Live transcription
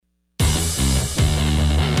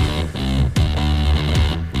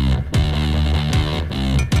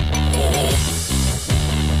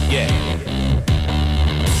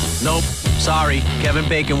Sorry, Kevin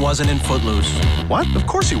Bacon wasn't in Footloose. What? Of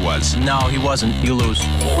course he was. No, he wasn't. You lose.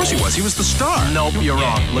 Of course he was. He was the star. Nope, you're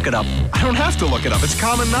wrong. Look it up. I don't have to look it up. It's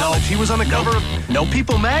common knowledge. He was on the cover of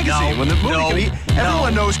People magazine when the movie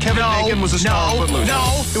everyone knows Kevin Bacon was a star of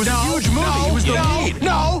Footloose. It was a huge movie. He was the lead.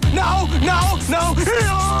 No.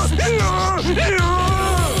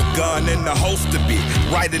 Gun in the holster bit,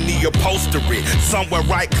 right in the upholstery, somewhere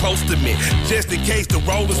right close to me, just in case the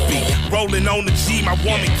rollers beat. Rolling on the G, my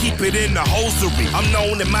woman keep it in the hosiery. I'm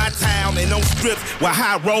known in my town and on strips where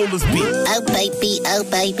high rollers be. Oh baby, oh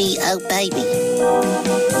baby, oh baby.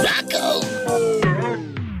 Rocco.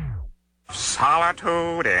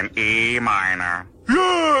 Solitude in E minor. Yeah,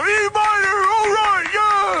 E minor, all right,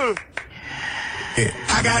 yeah.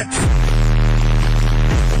 I got...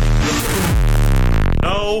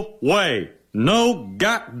 No way. No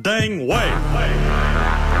goddamn way.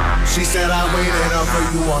 She said I waited up for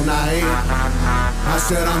you all night. I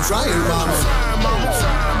said I'm trying, mama.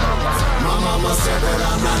 My mama said that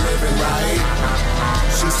I'm not living right.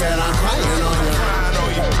 She said I'm crying on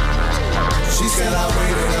you. She said I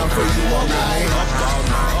waited up for you all night.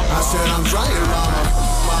 I said I'm trying, mama.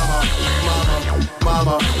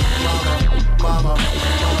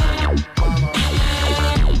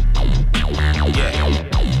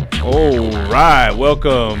 All right,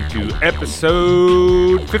 welcome to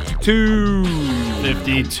episode 52.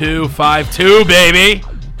 52, baby.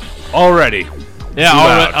 Already.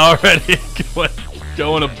 Yeah, already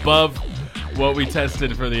going above what we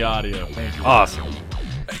tested for the audio. Thank you. Awesome.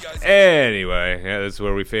 Anyway, yeah, that's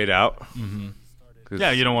where we fade out. Mm-hmm.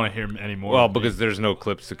 Yeah, you don't want to hear any more. Well, because there's no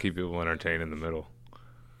clips to keep people entertained in the middle.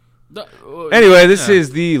 Anyway, this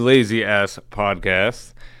is the Lazy Ass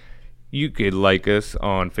Podcast. You could like us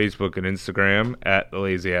on Facebook and Instagram at the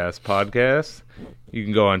Lazy Ass Podcast. You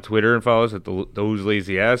can go on Twitter and follow us at Those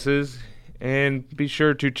Lazy Asses. And be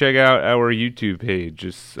sure to check out our YouTube page.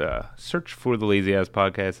 Just search for the Lazy Ass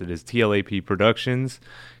Podcast. It is TLAP Productions.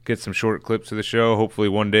 Get some short clips of the show. Hopefully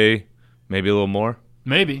one day, maybe a little more.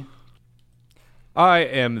 Maybe. I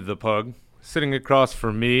am the Pug. Sitting across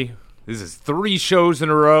from me, this is 3 shows in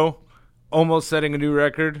a row, almost setting a new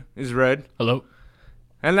record, is Red. Hello.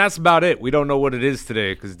 And that's about it. We don't know what it is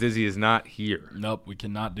today because Dizzy is not here. Nope, we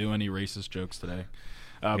cannot do any racist jokes today.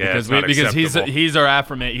 Because he's our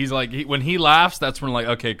affirmation. He's like when he laughs, that's when like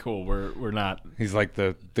okay, cool. We're not. He's like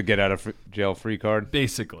the get out of jail free card,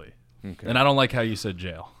 basically. Okay. And I don't like how you said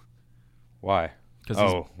jail. Why? Because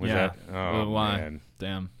why? Man.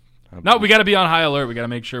 Damn. No, we got to be on high alert. We got to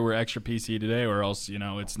make sure we're extra PC today, or else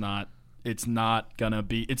it's not gonna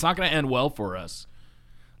end well for us.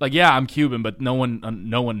 Like, yeah, I'm Cuban, but no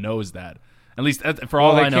one knows that. At least for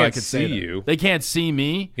all I know, I could say you. They can't see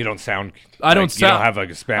me. You don't sound. I don't sound. You don't have like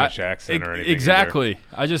a Spanish accent or anything. Exactly.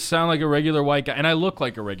 I just sound like a regular white guy, and I look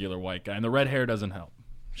like a regular white guy, and the red hair doesn't help.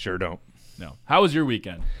 Sure don't. No. How was your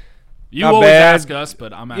weekend? You Not always bad. ask us,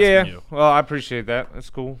 but I'm asking you. Well, I appreciate that. That's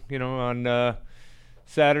cool. You know, on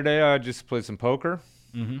Saturday I just played some poker,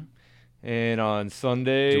 and on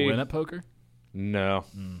Sunday, Did you win at poker? No,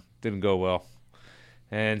 didn't go well.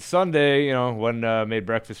 And Sunday, made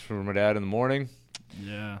breakfast for my dad in the morning.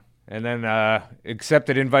 Yeah. And then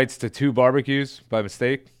accepted invites to 2 barbecues by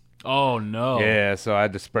mistake. Oh, no. Yeah, so I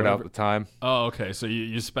had to spread out the time. Oh, okay. So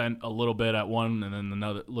you spent a little bit at one and then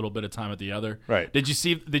another little bit of time at the other. Right. Did you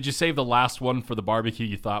save the last one for the barbecue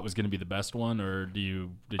you thought was going to be the best one, or did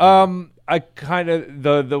you I kind of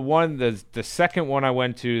the second one I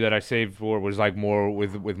went to that I saved for was like more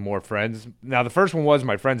with more friends. Now the first one was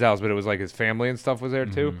my friend's house, but it was like his family and stuff was there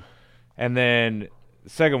too. And then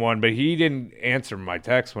the second one, but he didn't answer my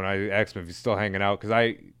text when I asked him if he's still hanging out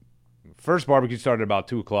because first barbecue started about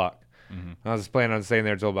 2:00. I was planning on staying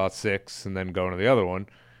there until about 6 and then going to the other one.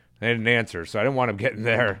 They didn't answer, so I didn't want him getting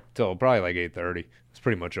there till probably like 8:30. It's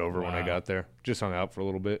pretty much over when I got there. Just hung out for a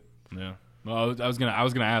little bit. Yeah. Well, I was gonna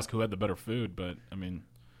ask who had the better food, but I mean,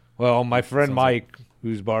 well, my friend Mike,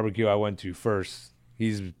 whose barbecue I went to first,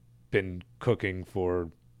 he's been cooking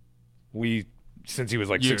since he was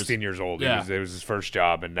like 16 years old. Yeah. It was his first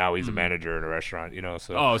job, and now he's a manager in a restaurant.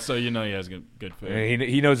 So so he has good food. And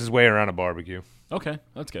he knows his way around a barbecue. Okay,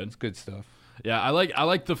 that's good. It's good stuff. Yeah, I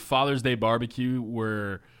like the Father's Day barbecue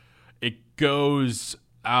where it goes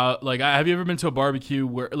out. Like, have you ever been to a barbecue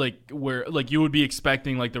where you would be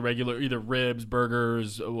expecting like the regular either ribs,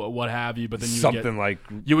 burgers, what have you, but then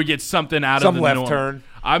you would get something out of the left norm. turn.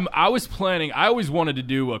 I was planning. I always wanted to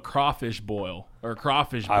do a crawfish boil or a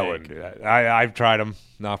crawfish bake. I wouldn't do that. I've tried them.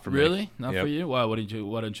 Not for me. Really? Not for you? Why? What didn't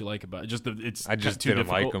you like about it? I just too didn't difficult?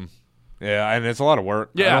 like them. Yeah, and it's a lot of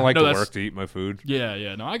work. Yeah, I don't like to work to eat my food.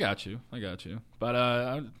 Yeah. No, I got you.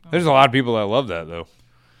 But there's a lot of people that love that though.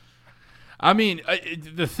 I mean,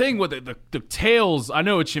 the thing with the tails, I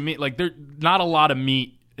know what you mean. Like, there's not a lot of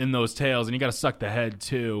meat in those tails, and you got to suck the head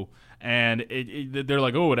too. And they're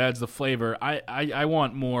like, oh, it adds the flavor. I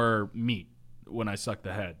want more meat when I suck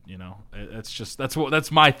the head. You know,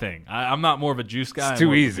 that's my thing. I'm not more of a juice guy. It's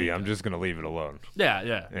too easy. I'm just gonna leave it alone. Yeah,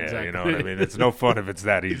 exactly. You know what I mean? It's no fun if it's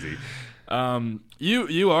that easy.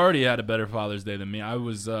 You already had a better Father's Day than me.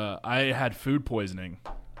 I had food poisoning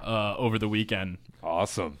over the weekend.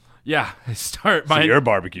 Awesome. Yeah, So your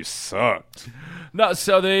barbecue sucked. No,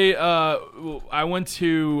 so I went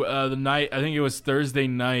to the night. I think it was Thursday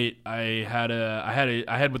night. I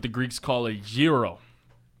had what the Greeks call a gyro.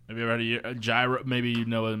 Have you ever had a gyro? Maybe you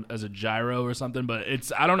know it as a gyro or something, but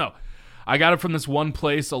I don't know. I got it from this one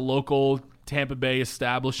place, a local Tampa Bay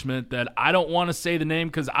establishment that I don't want to say the name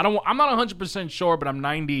because I'm not 100% sure, but I'm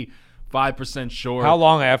 95% sure. How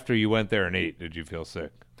long after you went there and ate did you feel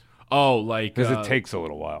sick? Oh, like because it takes a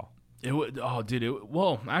little while.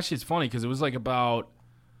 Well, actually, it's funny because it was like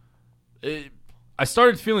I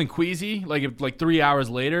started feeling queasy like 3 hours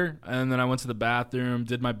later, and then I went to the bathroom,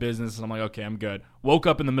 did my business, and I'm like, okay, I'm good. Woke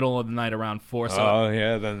up in the middle of the night around 4.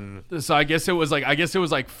 So I guess it was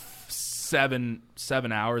like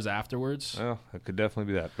 7 hours afterwards. Oh, it could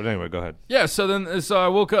definitely be that. But anyway, go ahead. Yeah. So I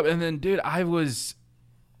woke up, and then, dude, I was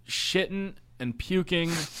shitting and puking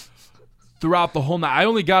throughout the whole night. I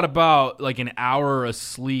only got about like an hour of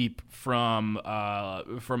sleep from I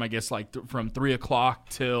guess from 3 o'clock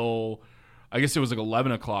till I guess it was like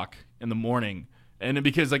 11 o'clock in the morning, and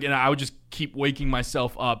because I would just keep waking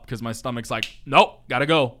myself up because my stomach's like, nope, gotta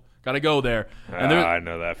go there. And I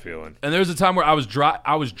know that feeling. And there was a time where I was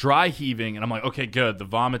dry heaving, and I'm like, okay, good, the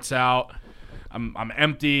vomit's out, I'm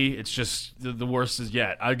empty. It's just the worst is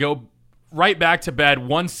yet. I go right back to bed.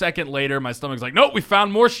 1 second later, my stomach's like, nope, we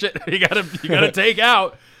found more shit. you gotta take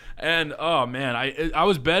out. And oh man, I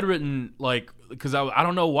was bedridden because I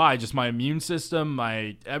don't know why, just my immune system,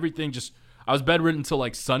 my everything, just I was bedridden until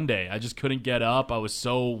like Sunday. I just couldn't get up. I was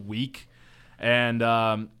so weak, and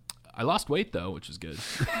I lost weight though, which is good.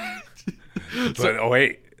 But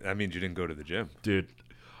wait, that means you didn't go to the gym, dude.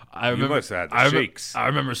 You must have had the shakes. I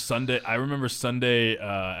remember Sunday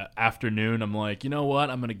afternoon. I'm like, you know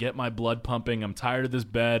what? I'm gonna get my blood pumping. I'm tired of this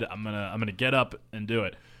bed. I'm gonna get up and do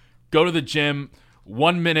it. Go to the gym.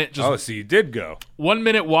 1 minute. So you did go. 1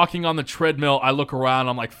 minute walking on the treadmill. I look around.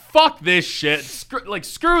 I'm like, fuck this shit.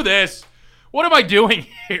 Screw this. What am I doing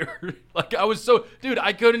here? I was dude.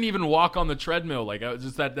 I couldn't even walk on the treadmill. I was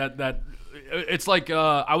just that. It's like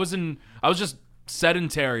I was just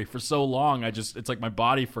sedentary for so long. It's like my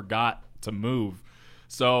body forgot to move.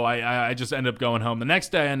 So I just ended up going home. The next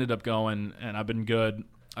day I ended up going, and I've been good.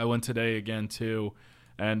 I went today again too,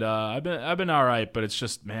 and I've been all right. But it's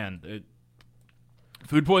just, man,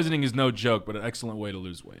 food poisoning is no joke, but an excellent way to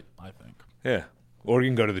lose weight, I think. Yeah, or you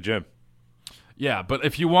can go to the gym. Yeah, but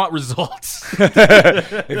if you want results,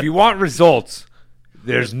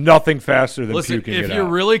 there's nothing faster than listen, puking it out. If you're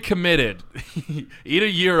really committed, eat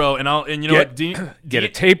a gyro, and you know what? Get a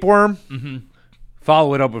tapeworm. Mm-hmm.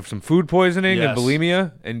 Follow it up with some food poisoning and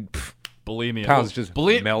bulimia, and bulimia pounds just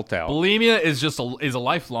melt out. Bulimia is just a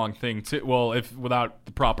lifelong thing too. Well, if without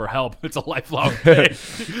the proper help, it's a lifelong thing.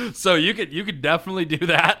 So you could definitely do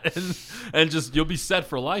that, and just you'll be set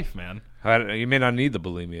for life, man. You may not need the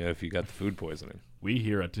bulimia if you got the food poisoning. We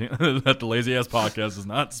here at the Lazy Ass Podcast does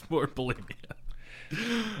not support bulimia.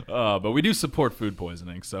 But we do support food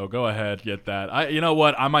poisoning, so go ahead, get that. You know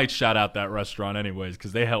what? I might shout out that restaurant anyways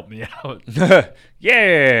because they helped me out.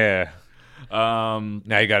 Yeah. Now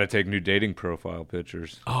you got to take new dating profile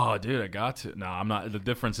pictures. Oh, dude, I got to. No, I'm not. The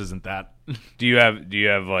difference isn't that. Do you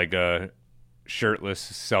have like a shirtless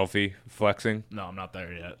selfie flexing? No, I'm not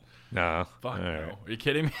there yet. No. Fuck no. Right. Are you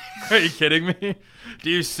kidding me? Are you kidding me? Do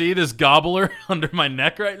you see this gobbler under my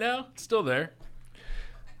neck right now? It's still there.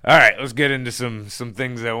 All right, let's get into some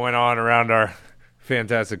things that went on around our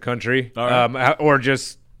fantastic country, or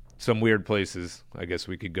just some weird places. I guess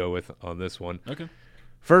we could go with on this one. Okay.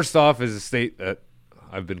 First off, is a state that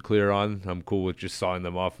I've been clear on. I'm cool with just sawing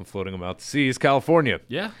them off and floating them out to sea. Is California?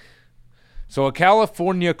 Yeah. So a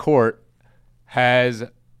California court has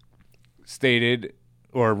stated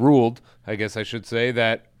or ruled, I guess I should say,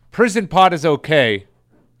 that prison pot is okay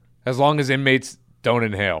as long as inmates don't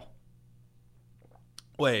inhale.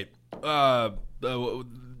 Wait, what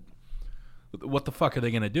the fuck are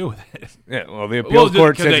they going to do with it? Yeah, well, the appeals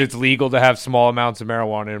court says it's legal to have small amounts of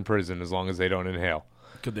marijuana in prison as long as they don't inhale.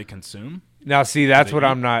 Could they consume? Now, see, that's what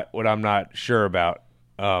I'm not sure about.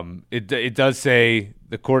 It does say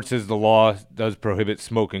the court says the law does prohibit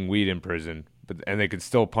smoking weed in prison, and they could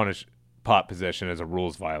still punish pot possession as a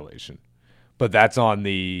rules violation. But that's on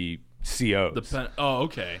the COs.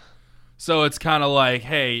 Okay. So it's kind of like,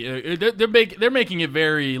 hey, they're making it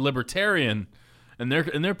very libertarian in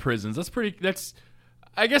their prisons.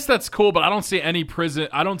 I guess that's cool, but I don't see any prison.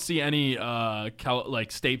 I don't see any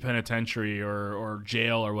like state penitentiary or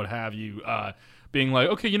jail or what have you being like,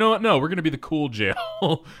 okay, you know what? No, we're gonna be the cool jail,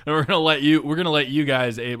 and we're gonna let you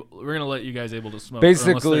guys able to smoke,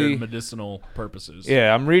 basically, for medicinal purposes.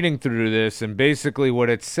 Yeah, I'm reading through this, and basically what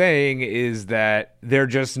it's saying is that they're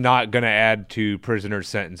just not gonna add to prisoners'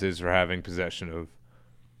 sentences for having possession of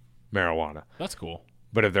marijuana. That's cool.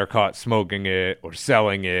 But if they're caught smoking it or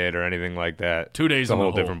selling it or anything like that, 2 days it's a in the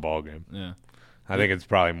whole hole. different ballgame. Yeah, I think it's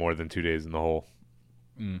probably more than 2 days in the hole.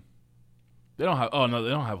 They don't have. Oh no, they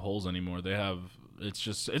don't have holes anymore. They have. It's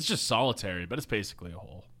just solitary, but it's basically a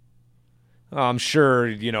hole. I'm sure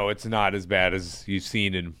it's not as bad as you've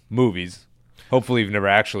seen in movies. Hopefully, you've never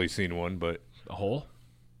actually seen one, but a hole.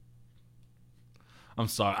 I'm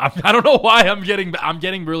sorry. I don't know why I'm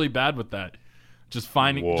getting really bad with that. Just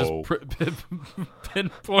pinpointing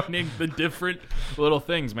the different little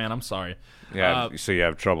things, man. I'm sorry. Yeah, so you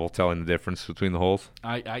have trouble telling the difference between the holes?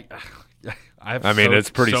 I mean,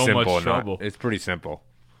 it's pretty so simple. Much trouble. It's pretty simple.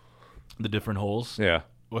 The different holes? Yeah.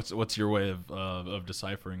 What's your way of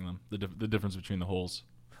deciphering them? The difference between the holes?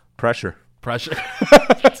 Pressure. I'll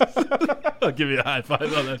give you a high five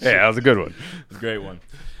on that shit. Yeah, that was a good one. It's a great one.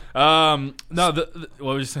 No,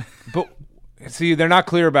 what was you saying? But see, they're not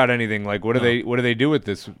clear about anything. Like, what do they do with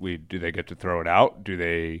this weed? Do they get to throw it out? Do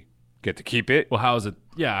they get to keep it? Well, how is it?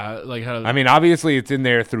 Yeah, like how? I mean, obviously, it's in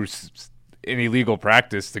there through an illegal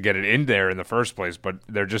practice to get it in there in the first place. But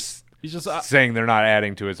they're just saying they're not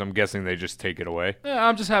adding to it. So I'm guessing they just take it away. Yeah,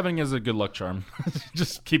 I'm just having it as a good luck charm,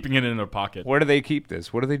 just keeping it in their pocket. Where do they keep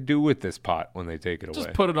this? What do they do with this pot when they take it away?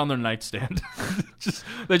 Just put it on their nightstand.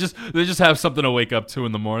 They just have something to wake up to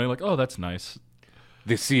in the morning. Like, oh, that's nice.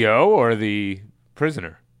 The CO or the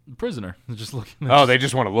prisoner? The prisoner. They're just looking. They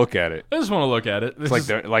just want to look at it. They just want to look at it. It's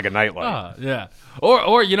like a nightlight. Yeah.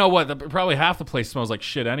 Or you know what? Probably half the place smells like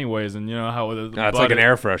shit anyways, and you know how it's like an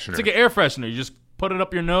air freshener. It's like an air freshener. You just put it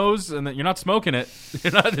up your nose, and then you're not smoking it.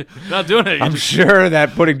 You're not doing it. I'm sure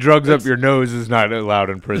that putting drugs up your nose is not allowed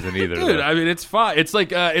in prison either. Dude, I mean, it's fine. It's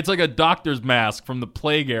like a doctor's mask from the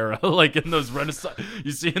plague era, like in those Renaissance.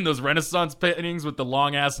 You see in those Renaissance paintings with the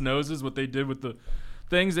long ass noses, what they did with the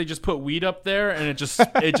things. They just put weed up there, and it just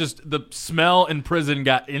the smell in prison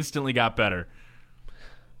instantly got better.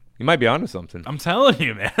 You might be onto something. I'm telling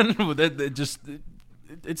you, man.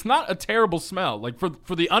 It's not a terrible smell. Like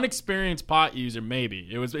for the unexperienced pot user, maybe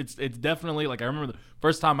it's definitely like I remember the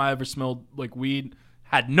first time I ever smelled like weed,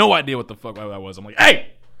 had no idea what the fuck that was. I'm like,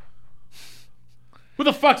 hey, who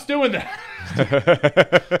the fuck's doing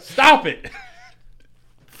that? Stop it!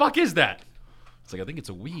 Fuck is that? It's like I think it's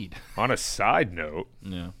a weed. On a side note,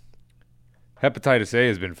 yeah, hepatitis A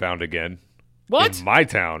has been found again. What? In my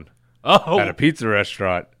town? Oh, at a pizza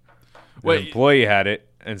restaurant. An employee had it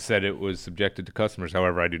and said it was subjected to customers.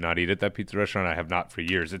 However, I do not eat at that pizza restaurant. I have not for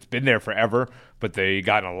years. It's been there forever, but they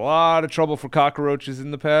got in a lot of trouble for cockroaches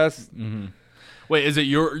in the past. Mm-hmm. Wait, is it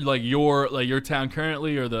your town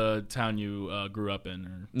currently, or the town you grew up in?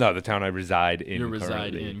 Or? No, the town I reside in.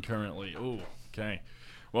 Currently. Oh, okay.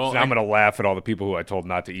 Well, so I'm gonna laugh at all the people who I told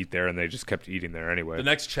not to eat there, and they just kept eating there anyway. The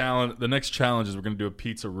next challenge is we're gonna do a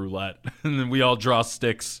pizza roulette, and then we all draw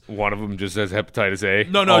sticks. One of them just says hepatitis A.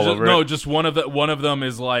 Just one of them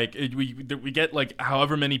is like we get like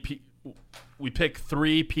however many we pick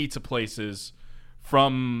 3 pizza places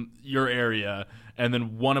from your area, and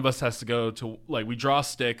then one of us has to go to we draw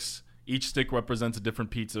sticks. Each stick represents a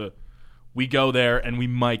different pizza. We go there, and we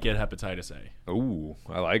might get hepatitis A. Ooh,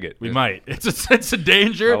 I like it. We might. It's a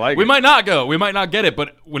danger. I like we it. might not go. We might not get it.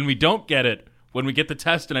 But when we don't get it, when we get the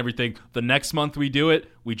test and everything, the next month we do it,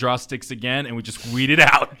 we draw sticks again, and we just weed it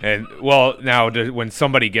out. And, well, now, when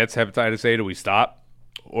somebody gets hepatitis A, do we stop?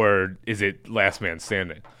 Or is it last man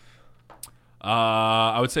standing?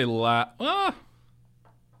 I would say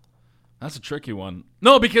that's a tricky one.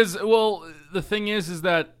 No, because, the thing is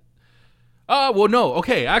that no.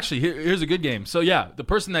 Okay, actually, here's a good game. So, yeah, the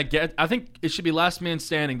person that I think it should be last man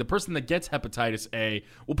standing. The person that gets hepatitis A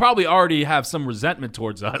will probably already have some resentment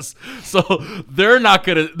towards us. So they're not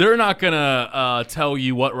gonna tell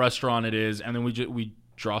you what restaurant it is, and then we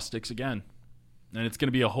draw sticks again. And it's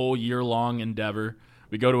gonna be a whole year-long endeavor.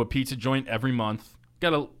 We go to a pizza joint every month.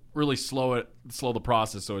 Gotta really slow the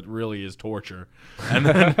process, so it really is torture. And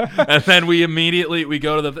then we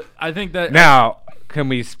go to I think that now. Can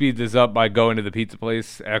we speed this up by going to the pizza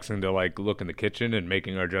place, asking to look in the kitchen, and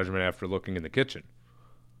making our judgment after looking in the kitchen?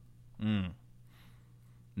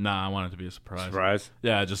 Nah, I want it to be a surprise. Surprise?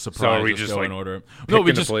 Yeah, just surprise. So are we just just go like and order it. picking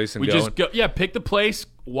we the just place and we going? just go. Yeah, pick the place,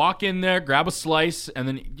 walk in there, grab a slice, and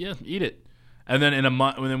then eat it. And then in a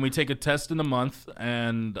month, and then we take a test in a month,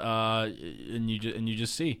 and you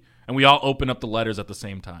just see, and we all open up the letters at the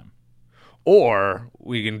same time. Or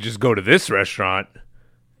we can just go to this restaurant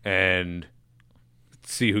and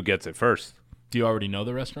see who gets it first. Do you already know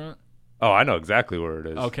the restaurant? Oh, I know exactly where it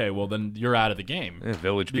is. Okay, well then you're out of the game. Yeah,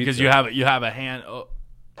 Village because Pizza. you have a hand. Oh.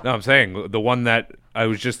 No, I'm saying the one that I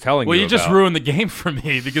was just telling you. Well, you just about. ruined the game for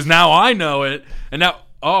me because now I know it, and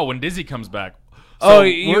now when Dizzy comes back. So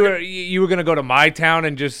you were gonna go to my town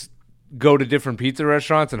and just go to different pizza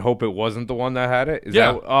restaurants and hope it wasn't the one that had it?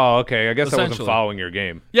 Yeah. Oh, okay. I guess I wasn't Essentially. following your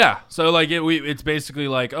game. Yeah, so like it's basically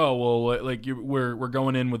like, oh well, like we're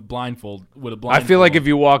going in with a blindfold. I feel like if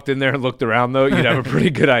you walked in there and looked around though, you'd have a pretty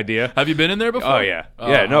good idea. Have you been in there before? Oh yeah,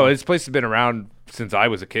 No, this place has been around since I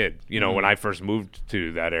was a kid. You know, when I first moved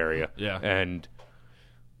to that area. Yeah, and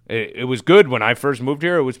it was good when I first moved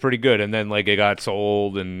here. It was pretty good, and then like it got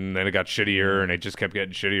sold, and then it got shittier, and it just kept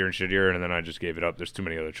getting shittier and shittier, and then I just gave it up. There's too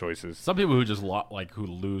many other choices. Some people who just who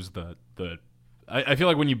lose the. I feel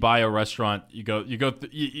like when you buy a restaurant,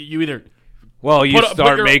 you either. Well, you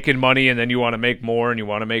start making money, and then you want to make more, and you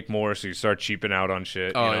want to make more, so you start cheaping out on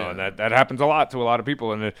shit. And that happens a lot to a lot of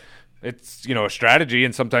people, and it's a strategy,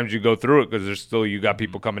 and sometimes you go through it because there's still you got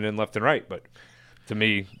people coming in left and right. But to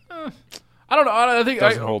me, I don't know. I think it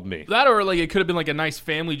doesn't hold me. That or like it could have been like a nice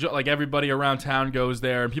family joint. Like everybody around town goes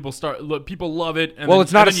there, and people love it. And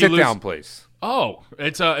it's not a sit down place. Oh,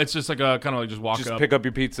 it's just like a kind of like just walk up, pick up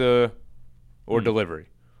your pizza, or delivery.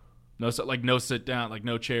 No sit down, like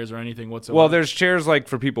no chairs or anything whatsoever. Well, there's chairs like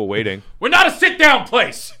for people waiting. We're not a sit down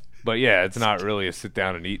place. But yeah, it's not really a sit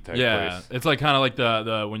down and eat type place. Yeah, it's like kind of like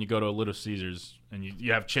the when you go to a Little Caesars and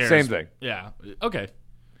you have chairs. Same thing. Yeah. Okay.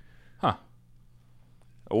 Huh.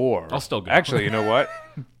 Or I'll still go. Actually, you know what?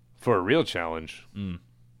 For a real challenge,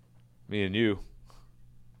 me and you,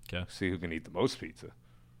 see who can eat the most pizza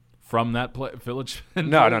from that village.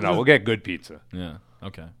 No. We'll get good pizza. Yeah.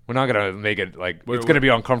 Okay. We're not gonna make it like it's gonna be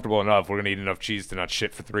uncomfortable enough. We're gonna eat enough cheese to not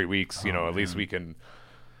shit for 3 weeks. At least we can.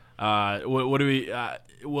 What do we?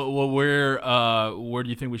 Where do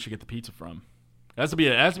you think we should get the pizza from? It has to be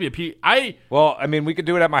a pizza. Well, I mean, we could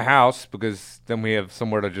do it at my house because then we have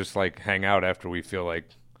somewhere to just like hang out after we feel like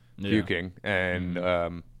puking, and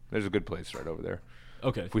there's a good place right over there.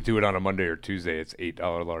 Okay. If we do it on a Monday or Tuesday, it's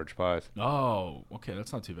 $8 large pies. Oh, okay,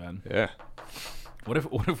 that's not too bad. Yeah. What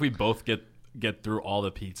if we both get through all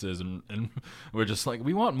the pizzas and we're just like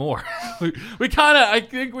we want more? we kind of. I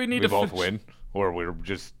think we need to both win, or we're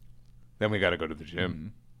just. Then we got to go to the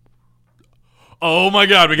gym. Oh my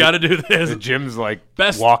God, we got to do this. The gym's like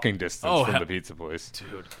best walking distance from the pizza place,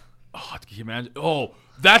 dude. Oh, can you imagine? Oh,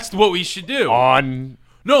 that's what we should do.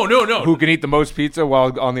 No. Who can eat the most pizza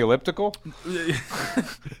while on the elliptical?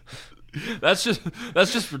 That's just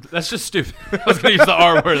stupid. I was gonna use the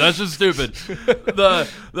R word. That's just stupid. No,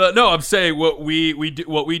 I'm saying what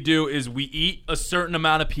we do is we eat a certain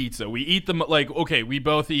amount of pizza. We eat them we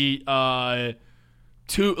both eat let's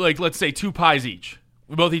say 2 pies each.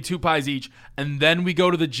 We both eat 2 pies each, and then we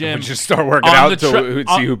go to the gym. We just start working out to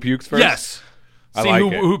see who pukes first. Yes. See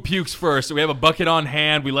who pukes first. So we have a bucket on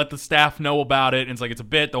hand. We let the staff know about it. And it's like, it's a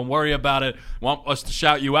bit. Don't worry about it. Want us to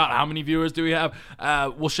shout you out. How many viewers do we have?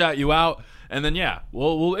 We'll shout you out. And then,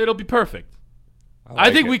 we'll it'll be perfect.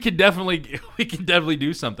 I think we can definitely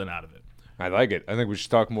do something out of it. I like it. I think we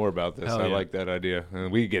should talk more about this. I like that idea.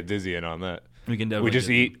 And we can get dizzy in on that. We can definitely. We just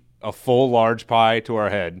eat a full large pie to our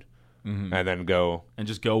head. And then go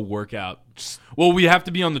work out. Well, we have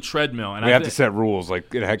to be on the treadmill, and we have to set rules.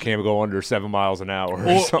 Like it can't go under 7 miles an hour,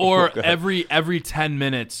 or every 10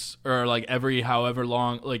 minutes, or like every however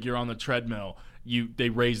long, like you're on the treadmill, they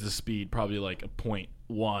raise the speed probably like a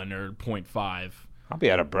 0.1 or 0.5. I'll be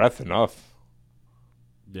out of breath enough.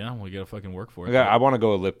 Yeah, we gotta fucking work for it. I want to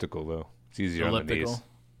go elliptical though. It's easier on the knees.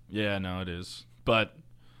 Yeah, no, it is. But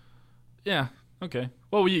yeah, okay.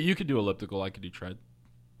 Well, you could do elliptical. I could do tread.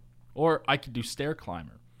 Or I could do stair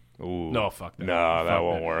climber. Ooh. No, fuck that. No, that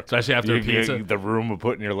won't work. Especially after a pizza. The room of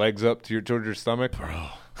putting your legs up towards your stomach. Bro.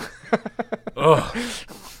 Ugh.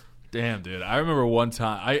 Damn, dude. I remember one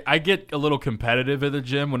time. I get a little competitive at the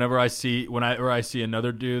gym whenever I see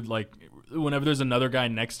another dude, like whenever there's another guy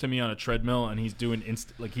next to me on a treadmill and he's doing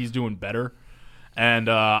he's doing better, and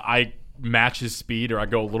I match his speed or I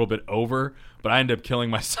go a little bit over, but I end up killing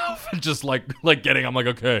myself and just I'm like,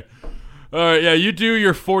 okay. All right, yeah, you do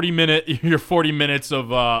your 40 minutes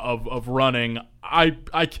of running.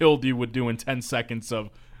 I killed you with doing 10 seconds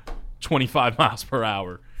of 25 miles per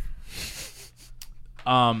hour.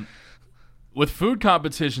 With food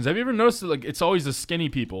competitions, have you ever noticed that, like, it's always the skinny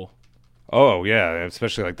people? Oh, yeah,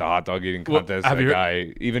 especially like the hot dog eating contest. have That you heard-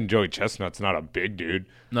 guy, even Joey Chestnut's not a big dude.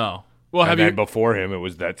 No. Well, And then before him, it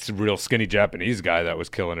was that real skinny Japanese guy that was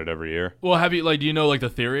killing it every year. Well, have you, like, do you know, like, the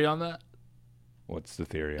theory on that? What's the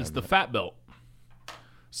theory on It's the that? fat belt.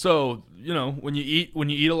 So, you know, when you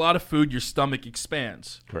eat a lot of food, your stomach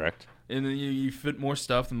expands. Correct. And then you fit more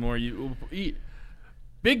stuff the more you eat.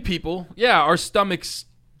 Big people, yeah, our stomachs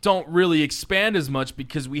don't really expand as much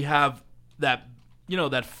because we have that, you know,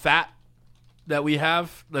 that fat that we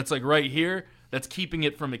have that's like right here that's keeping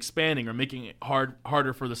it from expanding or making it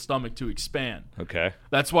harder for the stomach to expand. Okay.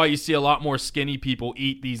 That's why you see a lot more skinny people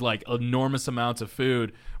eat these like enormous amounts of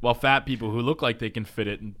food, while fat people who look like they can fit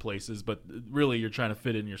it in places, but really you're trying to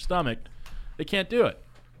fit it in your stomach, they can't do it.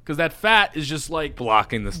 Because that fat is just like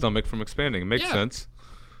Blocking the stomach from expanding. It makes Yeah. sense.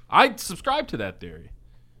 I subscribe to that theory.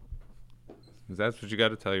 That's what you got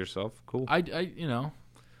to tell yourself. Cool.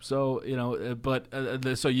 So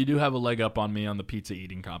you do have a leg up on me on the pizza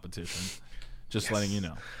eating competition. Just letting you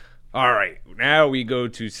know. All right. Now we go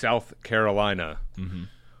to South Carolina,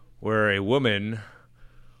 where a woman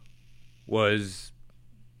was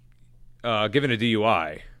given a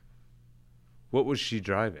DUI. What was she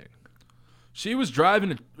driving? She was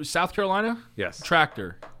driving a South Carolina? Yes.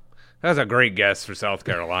 Tractor. That's a great guess for South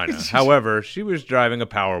Carolina. However, she was driving a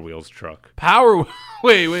Power Wheels truck.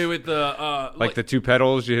 Wait, with the Like the two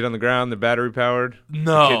pedals you hit on the ground, the battery powered.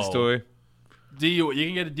 No. The kid's toy. You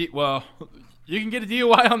can get you can get a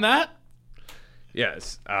DUI on that?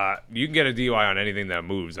 Yes. You can get a DUI on anything that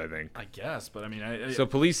moves, I think. I guess, but I mean, So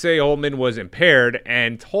police say Oldman was impaired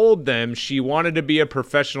and told them she wanted to be a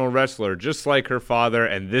professional wrestler just like her father,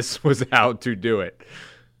 and this was how to do it.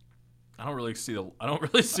 I don't really see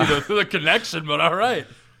the connection, but all right.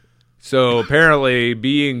 So apparently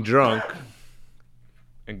being drunk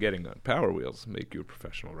and getting on Power Wheels make you a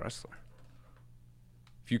professional wrestler.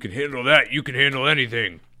 If you can handle that, you can handle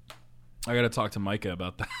anything. I got to talk to Micah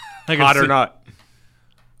about that. Hot or not?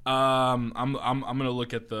 I'm gonna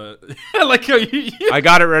look at the like how I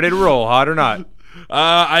got it ready to roll. Hot or not?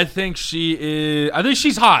 I think she is. I think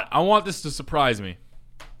she's hot. I want this to surprise me.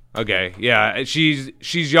 Okay, yeah, she's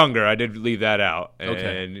younger. I did leave that out.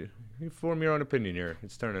 Okay. And you form your own opinion here.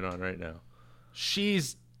 It's turning on right now.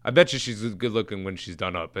 I bet you she's good looking when she's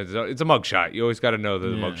done up. It's a mugshot. You always got to know that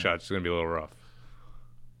the mugshot's going to be a little rough.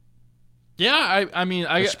 Yeah, I mean,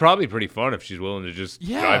 it's probably pretty fun if she's willing to just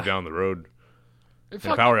drive down the road in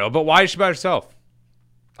a Power Wheel. But why is she by herself?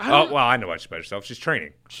 I know why she's by herself. She's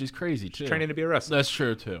training. She's crazy too. She's training to be a wrestler. That's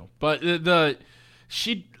true too. But I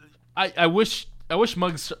wish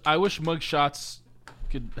mugshots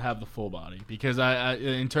could have the full body, because I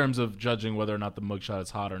in terms of judging whether or not the mugshot is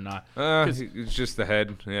hot or not. It's just the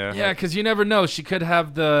head. Yeah. Yeah, because you never know. She could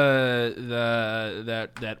have that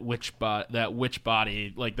witch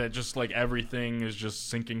body, like that. Just like everything is just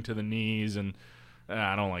sinking to the knees, and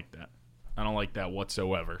I don't like that. I don't like that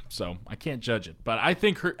whatsoever. So I can't judge it. But I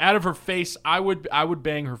think out of her face, I would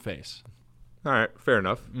bang her face. All right, fair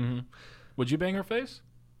enough. Mm-hmm. Would you bang her face?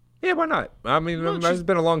 Yeah, why not? I mean, it's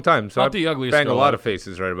been a long time, so I bang a lot of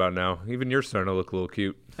faces right about now. Even you're starting to look a little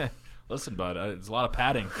cute. Listen, bud, it's a lot of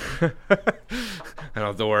padding. I don't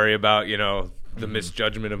have to worry about, the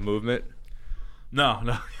misjudgment of movement. No.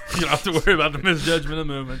 You don't have to worry about the misjudgment of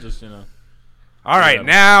movement. Just, All right,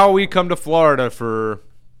 now we come to Florida for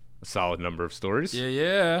a solid number of stories.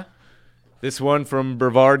 Yeah. This one from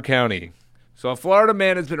Brevard County. So a Florida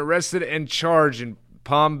man has been arrested and charged in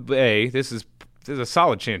Palm Bay. There's a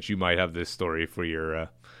solid chance you might have this story for your I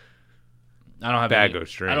don't have Bag any, O'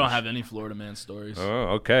 Strange. I don't have any Florida man stories. Oh,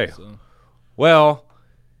 okay. So. Well,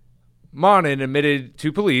 Monin admitted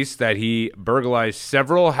to police that he burglarized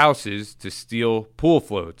several houses to steal pool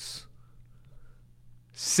floats.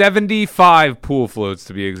 75 pool floats,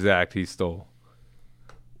 to be exact, he stole.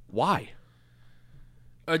 Why?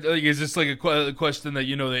 Is this like a question that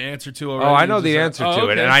you know the answer to already? Oh, I know the answer to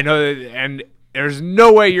it, okay. and I know that, and there's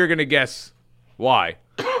no way you're going to guess why.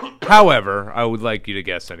 However, I would like you to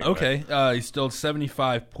guess anyway. Okay, he stole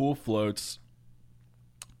 75 pool floats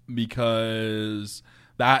because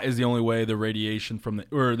that is the only way the radiation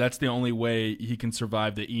that's the only way he can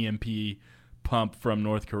survive the EMP pump from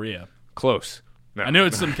North Korea. Close. No. I knew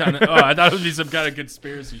it's some kind of. I thought it would be some kind of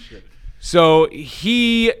conspiracy shit. So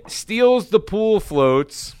he steals the pool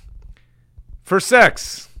floats for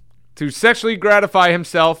sex, to sexually gratify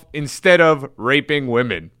himself instead of raping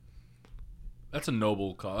women. That's a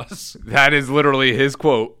noble cause. That is literally his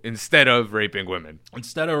quote, instead of raping women.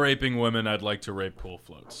 Instead of raping women, I'd like to rape pool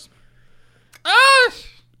floats.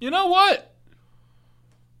 You know what?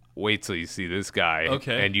 wait till you see this guy.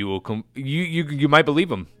 Okay. And you will you might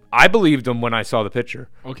believe him. I believed him when I saw the picture.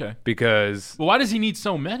 Okay. Because Well, why does he need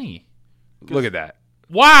so many? look at that.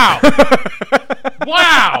 Wow.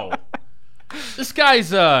 Wow. This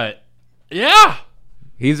guy's yeah.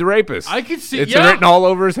 He's a rapist. I could see it's yeah. written all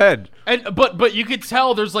over his head. And but you could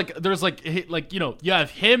tell there's like you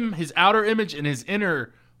have him, his outer image, and his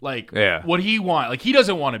inner what he want. Like he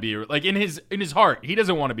doesn't want to be like in his heart he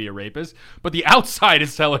doesn't want to be a rapist, but the outside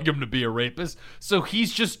is telling him to be a rapist. So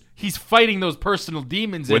he's fighting those personal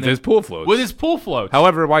demons with his pool floats. With his pool floats.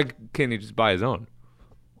 However, why can't he just buy his own?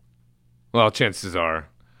 Well, chances are.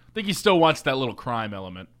 I think he still wants that little crime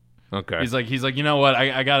element. Okay. He's like, you know what?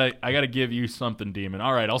 I gotta give you something, demon.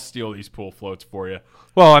 All right, I'll steal these pool floats for you.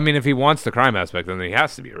 Well, I mean, if he wants the crime aspect, then he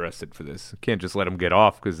has to be arrested for this. You can't just let him get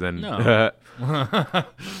off because then. No.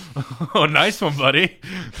 Oh, nice one, buddy.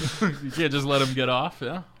 You can't just let him get off,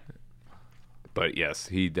 yeah. But yes,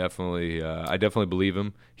 he definitely. I definitely believe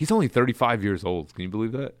him. He's only 35 years old. Can you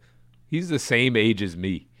believe that? He's the same age as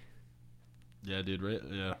me. Yeah, dude.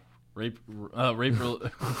 Yeah. Rape. I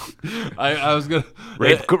was gonna.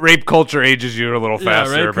 Rape culture ages you a little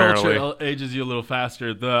faster. Rape apparently, culture ages you a little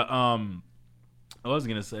faster. I was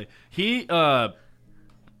gonna say he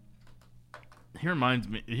reminds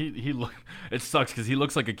me. He look. It sucks because he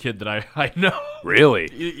looks like a kid that I know. Really?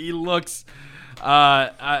 He looks.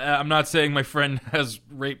 I'm not saying my friend has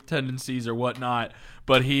rape tendencies or whatnot,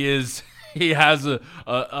 but he is. He has a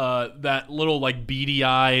that little like beady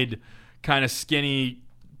eyed, kind of skinny,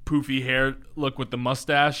 poofy hair look with the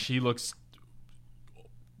mustache. He looks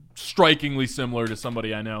strikingly similar to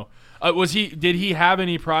somebody I know. Did he have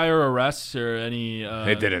any prior arrests or any?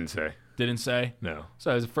 It didn't say. Didn't say. No.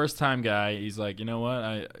 So as a first time guy, he's like, you know what?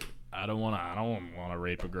 I don't want to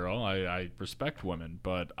rape a girl. I respect women,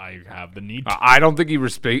 but I have the need to. I don't think he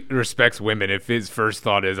respects women if his first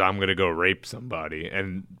thought is I'm gonna go rape somebody,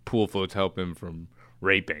 and pool floats help him from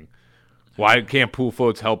raping. Why can't pool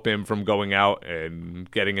floats help him from going out and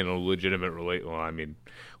getting in a legitimate relate? Well, I mean,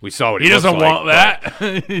 we saw what he doesn't looks want like,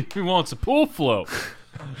 that. He wants a pool float.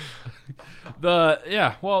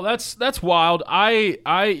 Well, that's wild.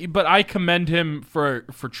 But I commend him for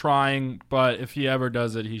trying. But if he ever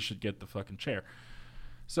does it, he should get the fucking chair.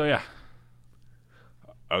 So yeah.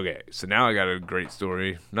 Okay, so now I got a great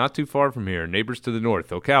story. Not too far from here, neighbors to the north,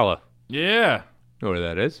 Ocala. Yeah. Know where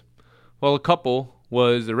that is? Well, a couple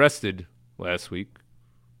was arrested last week.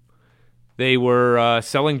 They were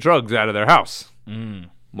selling drugs out of their house.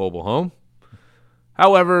 Mobile home.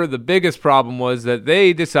 However, the biggest problem was that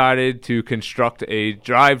they decided to construct a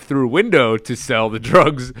drive-through window to sell the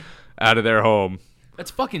drugs out of their home. That's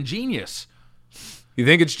fucking genius. You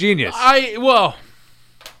think it's genius? You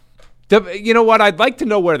know what? I'd like to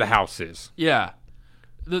know where the house is. Yeah.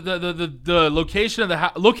 The location of the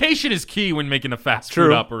house. Location is key when making a fast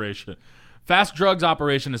food operation. Fast drugs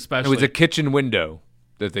operation especially. It was a kitchen window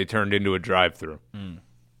that they turned into a drive-through.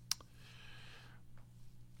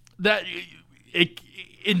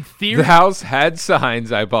 In theory, the house had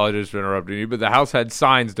signs. I apologize for interrupting you, but the house had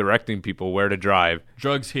signs directing people where to drive.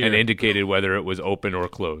 Drugs here. And indicated whether it was open or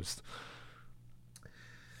closed.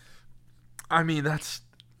 I mean, that's...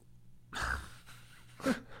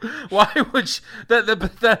 Why would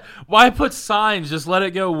why put signs? Just let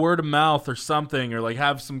it go word of mouth or something, or like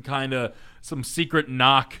have some secret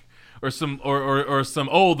knock or some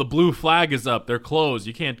the blue flag is up. They're closed.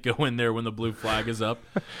 You can't go in there when the blue flag is up.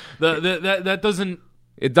 That doesn't.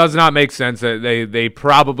 It does not make sense that they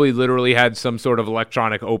probably literally had some sort of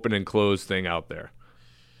electronic open and close thing out there.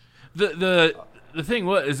 The thing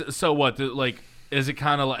was is it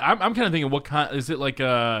kind of like I'm kind of thinking what kind is it like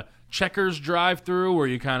a Checkers drive-through where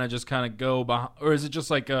you kind of go behind, or is it just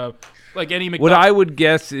like any McDonald's? What I would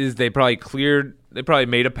guess is they probably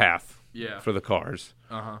made a path for the cars.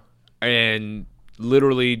 And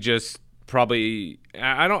literally just probably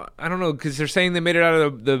I don't know, because they're saying they made it out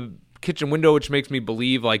of the kitchen window, which makes me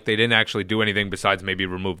believe like they didn't actually do anything besides maybe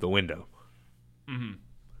remove the window.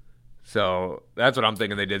 So that's what I'm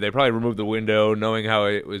thinking they did. They probably removed the window, knowing how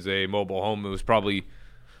it was a mobile home. It was probably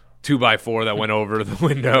 2x4 that went over the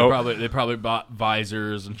window. They probably bought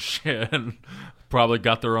visors and shit, and probably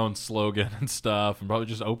got their own slogan and stuff, and probably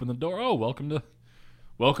just opened the door. Oh, welcome to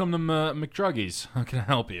McDruggies. How can I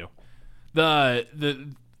help you?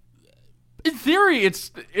 In theory,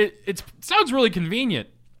 it sounds really convenient.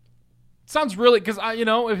 It sounds really, because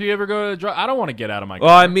if you ever go to drug, I don't want to get out of my car.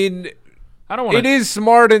 Well, I mean, I don't want. It is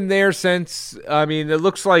smart in their sense. I mean, it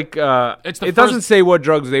looks like it doesn't say what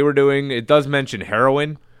drugs they were doing. It does mention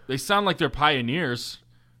heroin. They sound like they're pioneers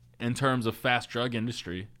in terms of fast drug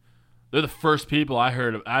industry. They're the first people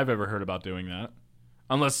I've ever heard about doing that.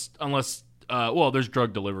 unless well, there's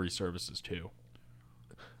drug delivery services too.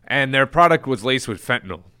 And their product was laced with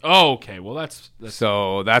fentanyl. Oh, okay. Well, that's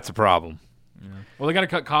so that's a problem. Yeah. Well, they got to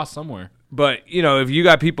cut costs somewhere. But if you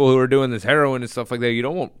got people who are doing this heroin and stuff like that, you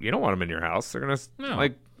don't want them in your house. They're gonna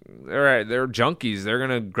they're junkies. They're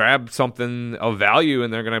gonna grab something of value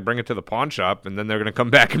and they're gonna bring it to the pawn shop, and then they're gonna come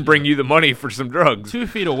back and bring you the money for some drugs. 2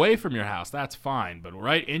 feet away from your house, that's fine. But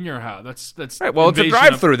right in your house, that's right. Well, it's a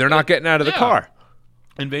drive-through. They're not getting out of the car.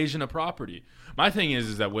 Invasion of property. My thing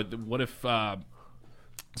is that what if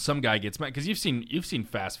some guy gets mad, because you've seen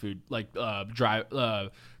fast food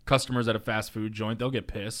customers at a fast food joint, they'll get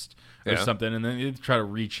pissed or something, and then they'll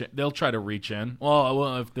try to reach in.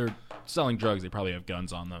 Well, if they're selling drugs, they probably have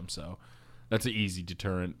guns on them, so that's an easy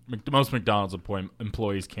deterrent. Most McDonald's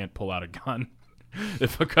employees can't pull out a gun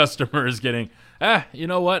if a customer is getting. You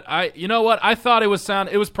know what? I thought it was sound.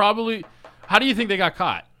 It was probably. How do you think they got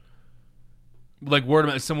caught? Like word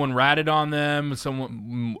of someone ratted on them.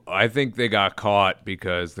 I think they got caught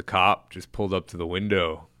because the cop just pulled up to the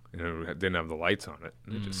window. It didn't have the lights on it.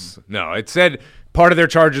 It said part of their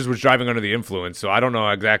charges was driving under the influence. So I don't know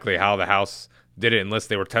exactly how the house did it unless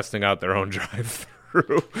they were testing out their own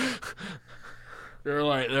drive-through. They're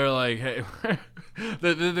like, hey,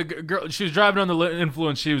 the girl. She was driving under the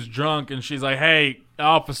influence. She was drunk, and she's like, hey,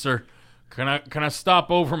 officer, can I stop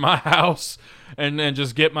over my house and then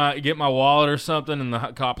just get my wallet or something? And the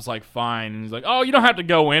cop is like, fine. And he's like, oh, you don't have to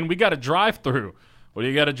go in. We got a drive-through. What do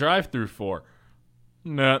you got a drive-through for?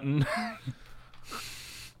 Nothing.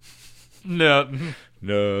 Nothing.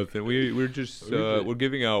 We're just we're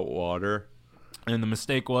giving out water. And the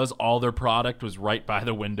mistake was all their product was right by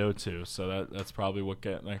the window too. So that's probably what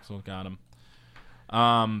got them.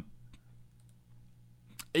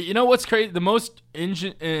 You know what's crazy? The most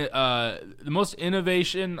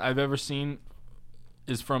innovation I've ever seen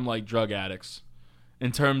is from like drug addicts,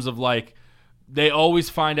 in terms of like they always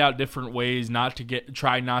find out different ways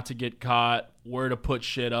try not to get caught, where to put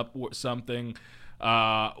shit up something,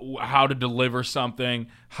 how to deliver something,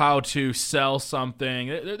 how to sell something.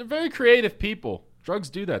 They're very creative people. Drugs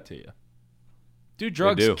do that to you. Do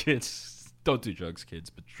drugs, kids. Don't do drugs, kids.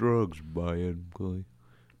 But drugs are bad, Clay.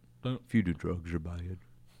 If you do drugs, you're bad.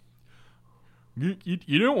 You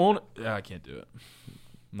don't want it. Yeah, I can't do it.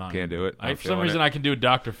 Can't do it. For some reason, I can do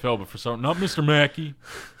Dr. Phil, but for some, not Mr. Mackey.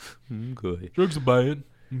 Okay. Drugs are bad.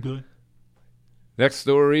 Okay. Next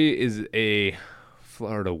story is a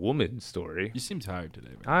Florida woman story. You seem tired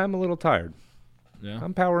today, man. I'm a little tired. Yeah.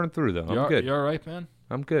 I'm powering through though. I'm good. You all right, man?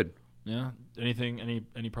 I'm good. Yeah.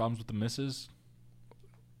 Any problems with the missus?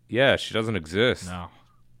 Yeah, she doesn't exist. No.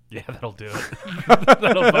 Yeah, that'll do it.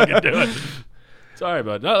 That'll fucking do it. Sorry,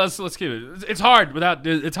 bud. No, let's keep it. It's hard without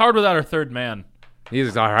our third man.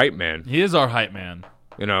 He's our hype man. He is our hype man.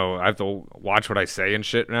 I have to watch what I say and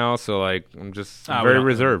shit now, so like I'm very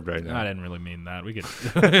reserved right now. I didn't really mean that. We could.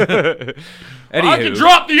 I can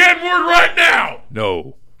drop the N-word right now.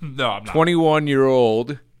 No, I'm not.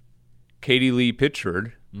 21-year-old Katie Lee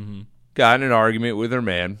Pitchford got in an argument with her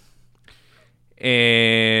man,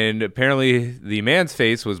 and apparently the man's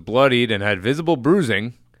face was bloodied and had visible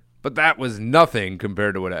bruising, but that was nothing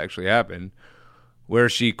compared to what actually happened, where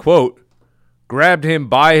she, quote, grabbed him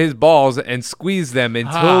by his balls and squeezed them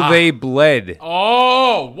until they bled.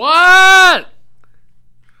 Oh, what?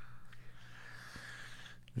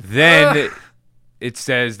 Then it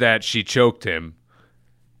says that she choked him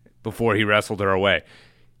before he wrestled her away.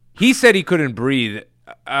 He said he couldn't breathe.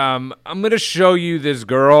 I'm going to show you this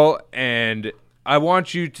girl, and I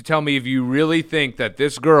want you to tell me if you really think that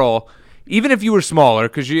this girl, even if you were smaller,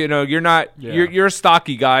 because you're not, you're a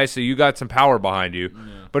stocky guy, so you got some power behind you.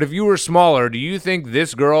 Yeah. But if you were smaller, do you think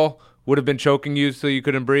this girl would have been choking you so you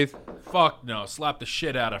couldn't breathe? Fuck no! Slap the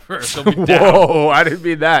shit out of her. She'll be down. Whoa! I didn't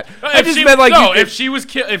mean that. I just meant like if she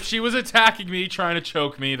was attacking me, trying to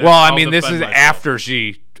choke me. Well, I mean, this is myself. After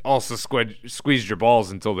she also squeezed your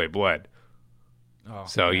balls until they bled. Oh,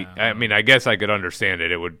 so I mean, I guess I could understand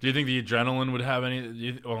it. It would. Do you think the adrenaline would have any? Do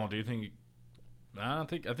you think? I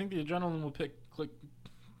think the adrenaline will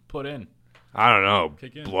put in. I don't know.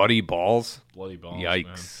 Bloody balls. Bloody balls.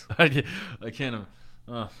 Yikes! I can't.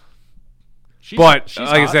 She's like hot.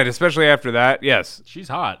 I said, especially after that, yes, she's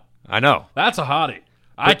hot. I know. That's a hottie.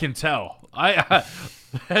 I can tell.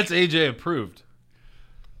 That's AJ approved.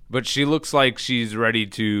 But she looks like she's ready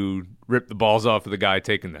to rip the balls off of the guy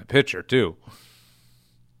taking that picture too.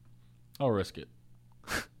 I'll risk it.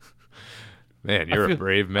 Man, you're a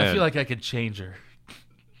brave man. I feel like I could change her. I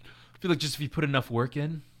feel like just if you put enough work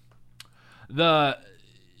in. I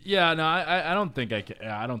don't think I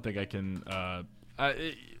can.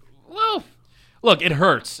 Well, Look, it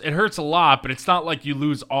hurts. It hurts a lot, but it's not like you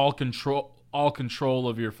lose all control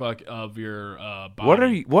of your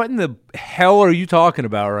body. What in the hell are you talking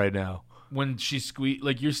about right now? When she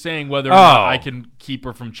like you're saying whether or not I can keep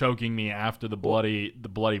her from choking me after the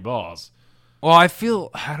bloody balls. Well, I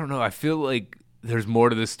don't know. I feel like there's more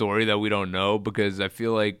to this story that we don't know, because I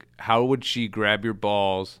feel like how would she grab your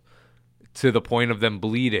balls to the point of them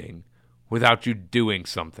bleeding without you doing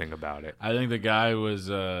something about it? I think the guy was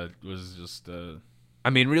just. I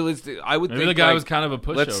mean, realistic. I would maybe think the guy like, was kind of a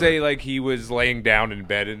pushover. Let's say like he was laying down in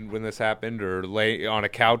bed when this happened, or lay on a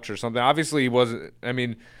couch or something. Obviously, he wasn't. I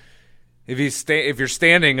mean, if you're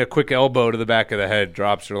standing, a quick elbow to the back of the head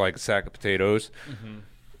drops her like a sack of potatoes. Mm-hmm.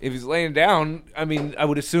 If he's laying down, I mean, I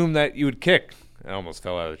would assume that you would kick. I almost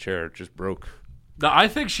fell out of the chair; it just broke. I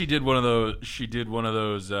think she did one of those.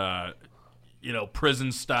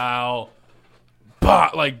 Prison style.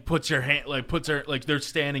 Like puts her hand, like puts her, like they're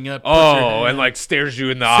standing up. And like stares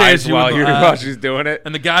you in the eyes while she's doing it.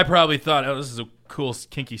 And the guy probably thought, "Oh, this is a cool,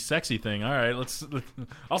 kinky, sexy thing. All right,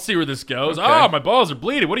 I'll see where this goes." Okay. Oh, my balls are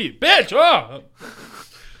bleeding. What are you, bitch? Oh,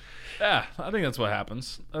 yeah. I think that's what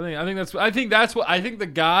happens. I think the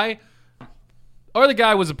guy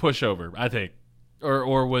was a pushover. I think,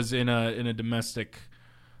 or was in a domestic.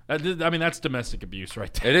 I mean, that's domestic abuse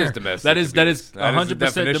right there. It is domestic. That is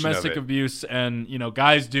 100% domestic abuse, and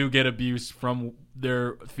guys do get abuse from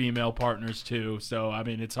their female partners too. So I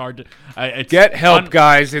mean, it's hard to get help,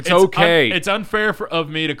 guys. It's okay. It's unfair of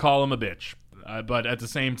me to call him a bitch, but at the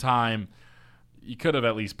same time, you could have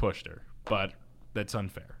at least pushed her. But that's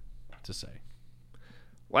unfair to say.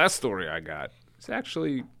 Last story I got.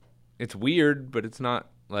 It's weird, but it's not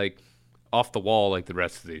like off the wall like the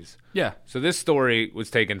rest of these. Yeah. So this story was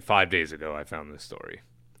taken 5 days ago. I found this story.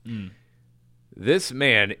 This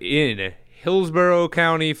man in Hillsborough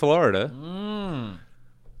County, Florida,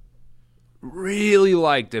 really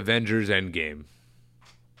liked Avengers Endgame.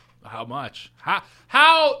 How much? How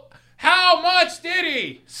much did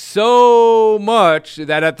he? So much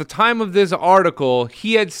that at the time of this article,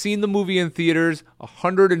 he had seen the movie in theaters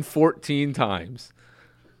 114 times.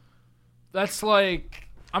 That's like...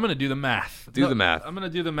 I'm going to do the math. The math. I'm going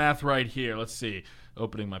to do the math right here. Let's see.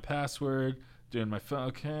 Opening my password. Doing my phone.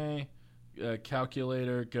 Okay.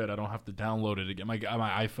 Calculator. Good. I don't have to download it again. My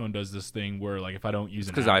iPhone does this thing where, like, if I don't use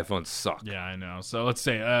it, because iPhones suck. Yeah, I know. So let's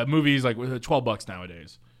say movies like $12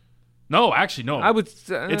 nowadays. No, actually, no. I would.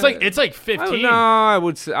 It's like 15. No, I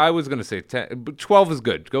was going to say 10. But 12 is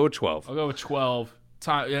good. Go with 12. I'll go with 12.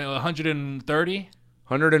 130.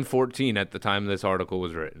 114 at the time this article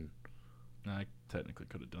was written. I technically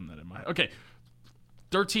could have done that in my... Okay.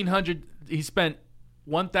 1,300... He spent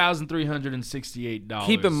 $1,368.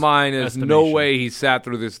 Keep in mind, there's no way he sat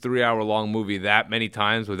through this 3-hour-long movie that many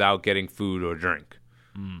times without getting food or drink.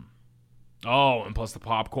 Oh, and plus the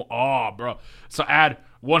popcorn. Oh, bro. So add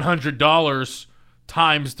 $100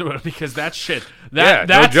 times to it, because that shit... that's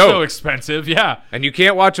no joke. So expensive, yeah. And you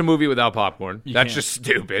can't watch a movie without popcorn. That's just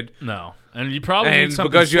stupid. No. And you probably need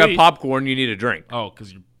something because sweet. You have popcorn, you need a drink. Oh,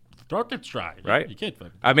 because you... Throat gets dry. Right? You can't.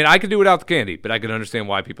 I mean, I could do without the candy, but I can understand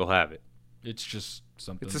why people have it. It's just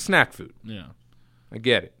something. It's a snack food. Yeah. I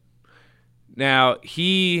get it. Now,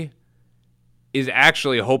 he is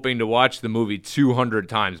actually hoping to watch the movie 200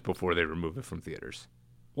 times before they remove it from theaters.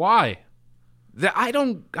 Why? I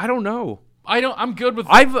don't know. I'm good with...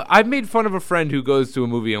 I've made fun of a friend who goes to a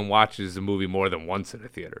movie and watches a movie more than once in a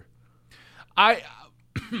theater.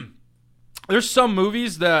 There's some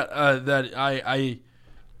movies that I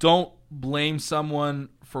don't blame someone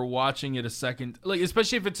for watching it a second, like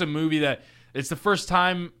especially if it's a movie that it's the first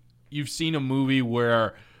time you've seen a movie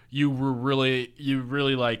where you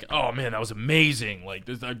really like, oh man, that was amazing, like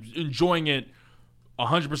I'm enjoying it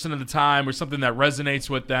 100% of the time, or something that resonates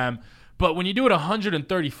with them. But when you do it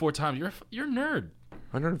 134 times, you're a nerd.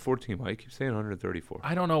 114, Mike. Keep saying 134.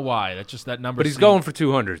 I don't know why. That's just that number. But he's going for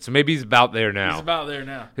 200, so maybe he's about there now. He's about there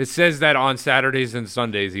now. It says that on Saturdays and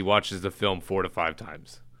Sundays he watches the film 4 to 5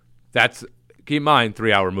 times. That's, keep in mind,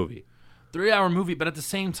 3-hour movie. 3-hour movie, but at the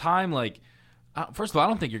same time, like, first of all, I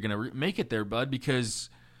don't think you're going to make it there, bud, because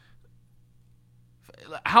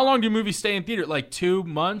how long do movies stay in theater? Like 2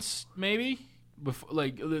 months, maybe?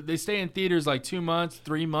 Like, they stay in theaters like 2 months,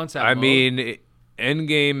 3 months at most. I mean,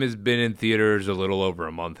 Endgame has been in theaters a little over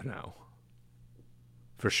a month now.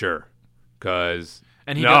 For sure. Because,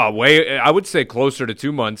 I would say closer to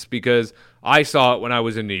 2 months, because I saw it when I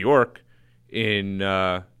was in New York in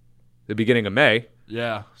the beginning of May.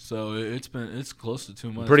 Yeah, so it's close to 2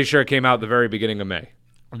 months. I'm pretty sure it came out the very beginning of May.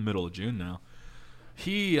 Middle of June now.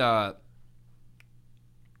 Do you have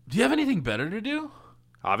anything better to do?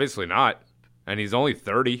 Obviously not. And he's only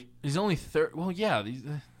 30. He's only 30. Well, yeah, he's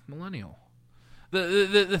millennial.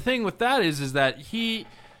 The thing with that is that he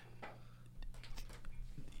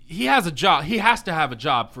has a job. He has to have a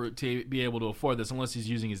job to be able to afford this, unless he's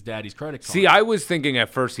using his daddy's credit card. See, I was thinking at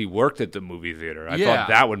first he worked at the movie theater. I thought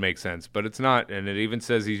that would make sense, but it's not. And it even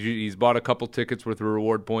says he's bought a couple tickets with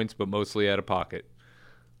reward points, but mostly out of pocket.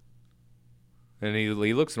 And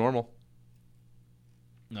he looks normal.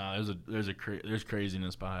 No, there's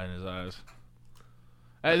craziness behind his eyes.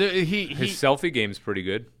 His selfie game's pretty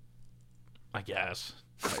good. I guess.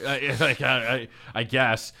 I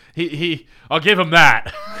guess I'll give him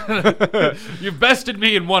that. You've bested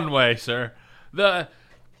me in one way, sir. I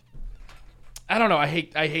don't know. I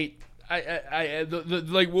hate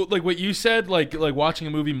like what you said. Like watching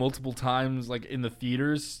a movie multiple times, like in the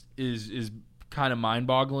theaters, is kind of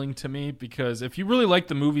mind-boggling to me, because if you really like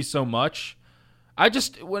the movie so much,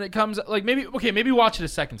 when it comes, like, maybe watch it a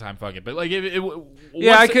second time, fuck it. But like,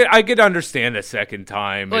 I could understand a second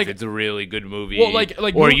time, like, if it's a really good movie. Well,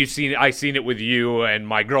 I seen it with you and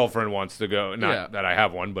my girlfriend wants to go. Not that I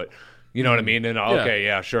have one, but you know what I mean. And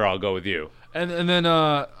sure, I'll go with you. And then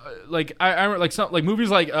I remember like movies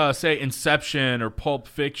like say Inception or Pulp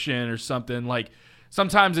Fiction or something, like.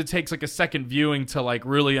 Sometimes it takes like a second viewing to like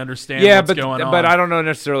really understand what's going on. But I don't know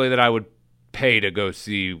necessarily that I would pay to go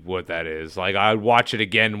see what that is. Like, I'd watch it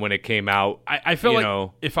again when it came out. I feel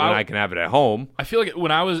like if I can have it at home. I feel like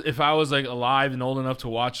if I was like alive and old enough to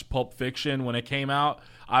watch Pulp Fiction when it came out,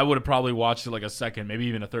 I would have probably watched it like a second, maybe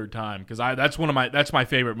even a third time, because that's my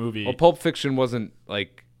favorite movie. Well, Pulp Fiction wasn't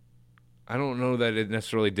like, I don't know that it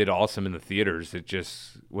necessarily did awesome in the theaters. It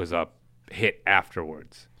just was a hit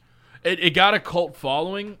afterwards. It got a cult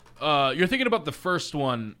following. You're thinking about the first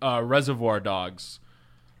one, Reservoir Dogs.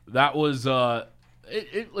 That was like,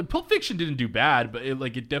 Pulp Fiction didn't do bad, but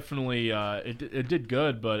it definitely it did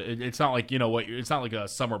good. But it's not like it's not like a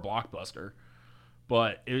summer blockbuster.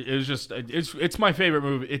 But it was just it's my favorite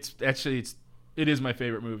movie. It is my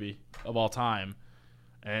favorite movie of all time.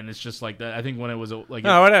 And it's just like that. I think when it was like it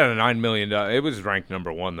had a $9 million. It was ranked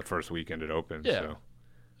number 1 the first weekend it opened. Yeah, so.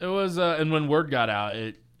 It was. And when word got out,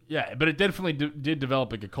 but it definitely did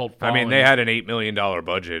develop like a cult following. I mean, they had an $8 million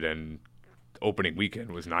budget, and opening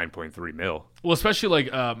weekend was $9.3 million. Well,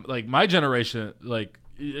 especially like my generation, like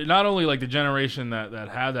not only like the generation that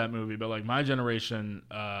had that movie, but like my generation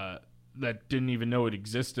that didn't even know it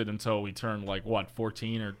existed until we turned like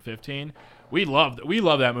 14 or 15. We loved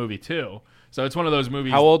that movie too. So it's one of those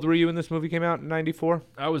movies. How old were you when this movie came out in 94?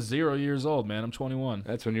 I was 0 years old, man. I'm 21.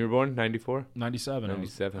 That's when you were born, 94? 97.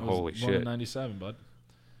 97. I Holy was shit. Born in 97, bud.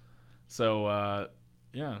 So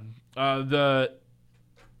yeah. I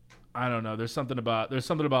don't know. There's something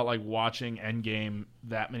about like watching Endgame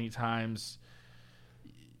that many times.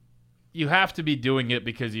 You have to be doing it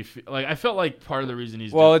because you feel, like, I felt like part of the reason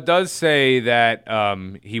he's it does say that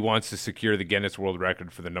he wants to secure the Guinness World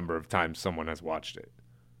Record for the number of times someone has watched it.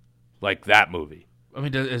 Like that movie. I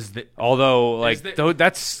mean,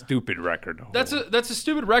 that's stupid record. That's a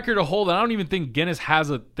stupid record to hold. And I don't even think Guinness has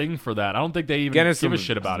a thing for that. I don't think they even give a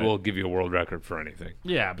shit about it. We'll give you a world record for anything.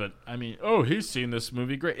 Yeah, but I mean, he's seen this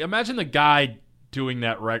movie. Great. Imagine the guy doing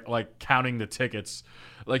that, like counting the tickets.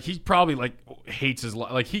 Like, he probably like hates his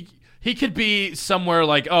life. Like he could be somewhere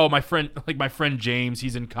like, my friend James,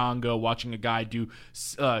 he's in Congo watching a guy do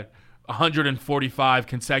 145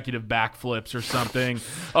 consecutive backflips or something.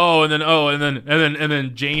 and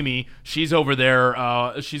then Jamie, she's over there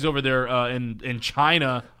in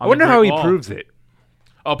China. I wonder how he proves it.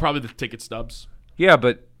 Oh, probably the ticket stubs. Yeah,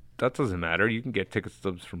 but that doesn't matter. You can get ticket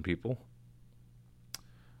stubs from people.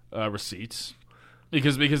 Receipts.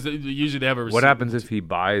 Because usually they have a receipt. What happens if he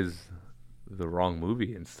buys the wrong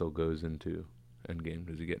movie and still goes into Endgame?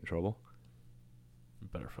 Does he get in trouble?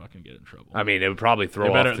 Better fucking get in trouble. I mean, it would probably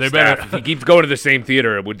throw off the staff. If he keeps going to the same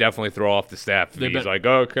theater, it would definitely throw off the staff. He's like,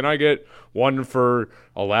 can I get one for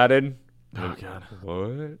Aladdin? Oh, God.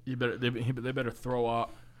 What? They better throw off.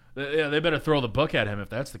 Yeah, they better throw the book at him if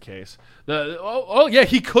that's the case.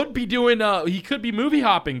 He could be doing. He could be movie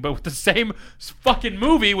hopping, but with the same fucking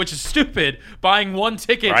movie, which is stupid. Buying one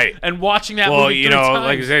ticket and watching that movie 3 times.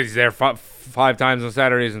 Like I said, he's there 5 times on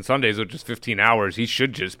Saturdays and Sundays, which is 15 hours. He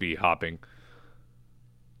should just be hopping.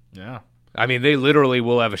 Yeah. I mean, they literally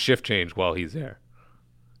will have a shift change while he's there.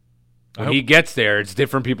 When he gets there, it's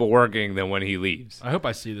different people working than when he leaves. I hope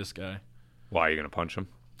I see this guy. Why, are you going to punch him?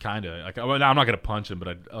 Kind of. Like, I'm not going to punch him,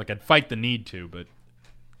 but I'd fight the need to, but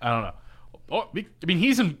I don't know. I mean,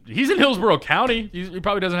 he's in Hillsborough County. He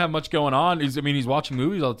probably doesn't have much going on. He's watching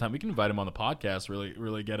movies all the time. We can invite him on the podcast.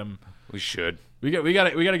 Really get him. We should. We got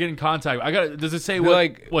to get in contact. Does it say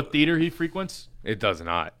what theater he frequents? It does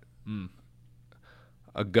not.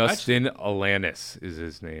 Augustin Alanis is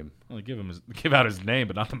his name. Well, give out his name,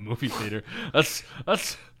 but not the movie theater. That's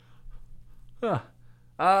all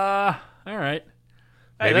right.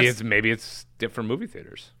 Maybe it's different movie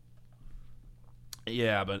theaters.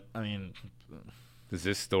 Yeah, but I mean, does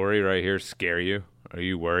this story right here scare you? Are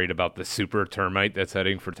you worried about the super termite that's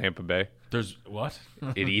heading for Tampa Bay? There's what?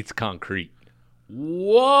 It eats concrete.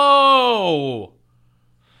 Whoa!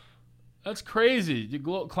 That's crazy.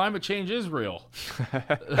 Climate change is real.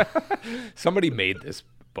 Somebody made this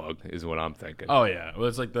bug, is what I'm thinking. Oh yeah, well,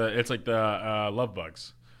 it's like the love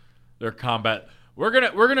bugs. They're combat. We're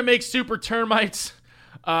gonna make super termites.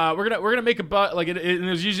 We're gonna make a bug like it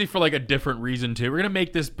was usually for like a different reason too. We're gonna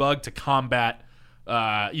make this bug to combat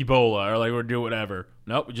Ebola or like we're doing whatever.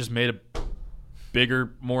 Nope, we just made a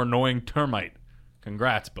bigger, more annoying termite.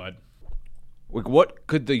 Congrats, bud. Like, what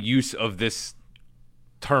could the use of this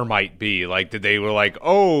termite be? Like, did they were like,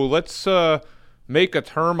 oh, let's make a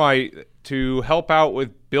termite to help out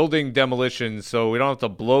with building demolitions so we don't have to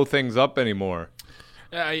blow things up anymore?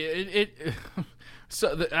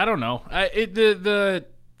 So I don't know. I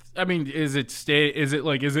mean, is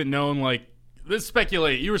it known like this?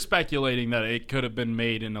 You were speculating that it could have been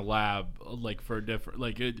made in a lab, like for a different.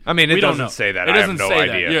 Like it. I mean, it doesn't say that. It doesn't I have no say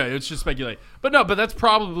idea. That. Yeah, it's just speculate. But that's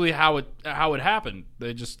probably how it happened.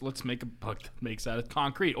 They just let's make a bug that makes out of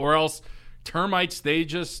concrete, or else termites.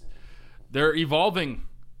 They're evolving.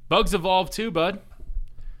 Bugs evolve too, bud.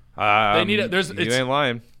 They need it. You ain't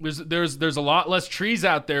lying. There's a lot less trees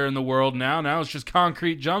out there in the world now. Now it's just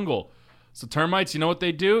concrete jungle. So termites, you know what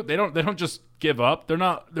they do? They don't just give up. They're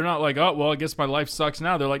not like, oh well, I guess my life sucks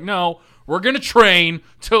now. They're like, no, we're gonna train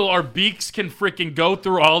till our beaks can freaking go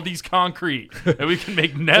through all these concrete and we can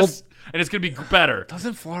make nests and it's gonna be better.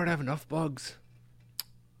 Doesn't Florida have enough bugs?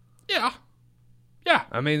 Yeah.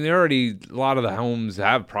 I mean, a lot of the homes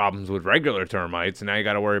have problems with regular termites, and now you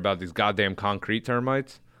got to worry about these goddamn concrete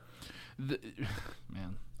termites. Man,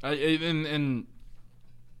 and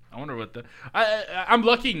I wonder what I'm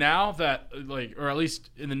lucky now that like, or at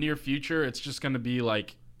least in the near future, it's just going to be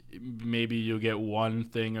like maybe you'll get one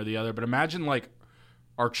thing or the other. But imagine like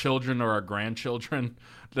our children or our grandchildren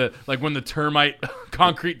that like when the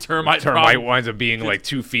concrete termite winds up being like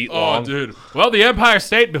 2 feet long. Oh, dude! Well, the Empire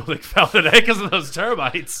State Building fell today because of those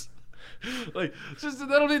termites. Like,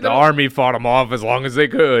 the army fought them off as long as they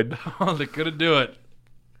could. Oh, they couldn't do it.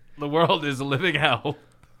 The world is a living hell.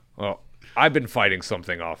 Well, I've been fighting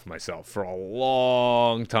something off myself for a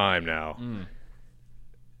long time now.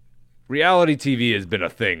 Reality TV has been a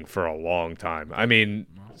thing for a long time. I mean,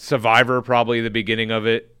 Survivor, probably the beginning of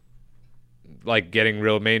it, like getting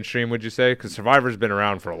real mainstream, would you say? Because Survivor's been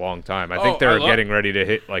around for a long time. I think they're getting ready to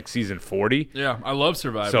hit like season 40. Yeah, I love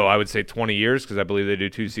Survivor. So I would say 20 years because I believe they do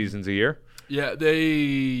 2 seasons a year. Yeah,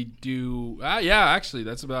 they do. Yeah, actually,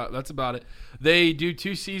 that's about it. They do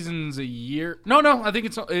 2 seasons a year. No, I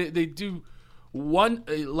think they do one.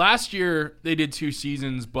 Last year they did 2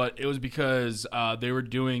 seasons, but it was because they were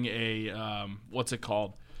doing a what's it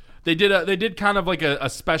called? They did kind of like a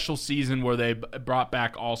special season where they brought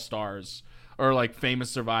back all stars or like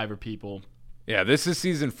famous Survivor people. Yeah, this is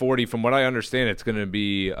season 40. From what I understand, it's going to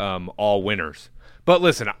be all winners. But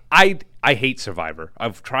listen, I hate Survivor.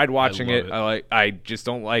 I've tried watching it. I just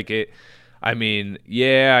don't like it. I mean,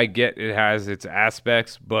 yeah, I get it has its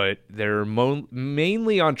aspects, but they're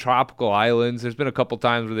mainly on tropical islands. There's been a couple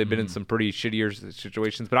times where they've been in some pretty shittier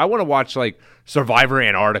situations, but I want to watch like Survivor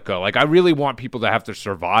Antarctica. Like, I really want people to have to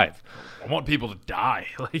survive. I want people to die.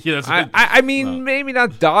 Like, I mean, maybe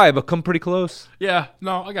not die, but come pretty close. Yeah,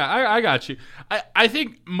 no, I got you. I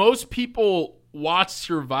think most people watch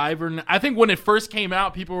Survivor. I think when it first came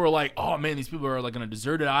out, people were like, "Oh man, these people are like on a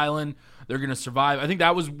deserted island. They're gonna survive." I think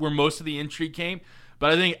that was where most of the intrigue came.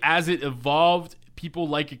 But I think as it evolved, people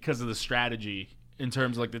like it because of the strategy in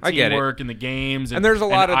terms of like the teamwork and the games, and there's a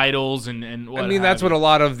lot of idols and. What I mean, that's what a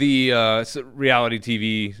lot of the reality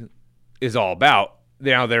TV is all about.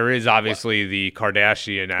 Now there is obviously the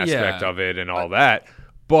Kardashian aspect of it and all that,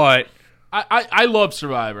 but. I love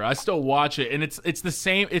Survivor. I still watch it, and it's the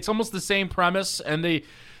same. It's almost the same premise, and they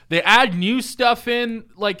add new stuff in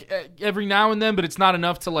like every now and then, but it's not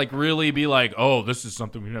enough to like really be like, oh, this is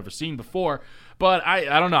something we've never seen before. But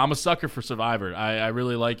I don't know. I'm a sucker for Survivor. I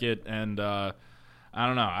really like it, and I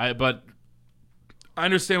don't know. But I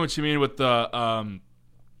understand what you mean with the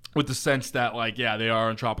sense that like they are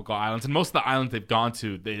on tropical islands, and most of the islands they've gone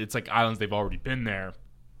to, it's like islands they've already been there.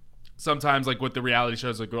 Sometimes, like with the reality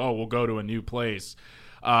shows, like, oh, we'll go to a new place.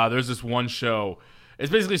 There's this one show.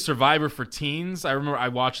 It's basically Survivor for teens. I remember I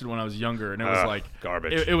watched it when I was younger, and it was like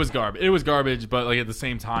garbage. It was garbage. It was garbage, but like at the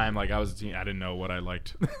same time, like I was a teen, I didn't know what I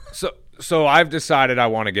liked. So I've decided I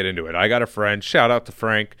want to get into it. I got a friend, shout out to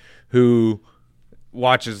Frank, who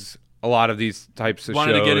watches a lot of these types of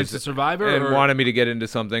Wanted shows. to get into Survivor? And wanted me to get into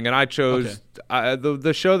something. And I chose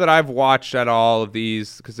the show that I've watched at all of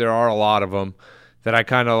these, because there are a lot of them, that I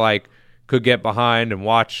kind of like could get behind and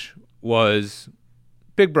watch was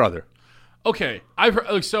Big Brother. Okay, I've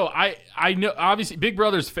heard, so I know obviously Big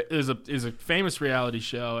Brother is a famous reality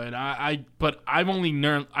show, and I only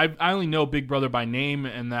know Big Brother by name,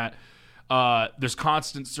 and that there's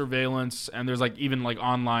constant surveillance, and there's like even like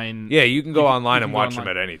online. Yeah, you can go online and watch them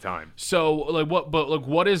at any time. So like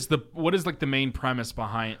what is like the main premise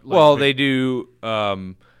behind? Like, well, they do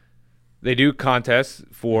contests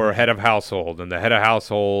for head of household, and the head of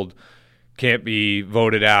household can't be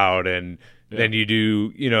voted out, and then you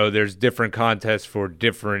do, there's different contests for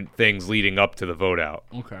different things leading up to the vote out.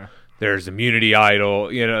 Okay. There's Immunity Idol,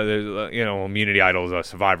 Immunity Idol is a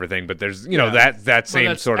Survivor thing, but there's, that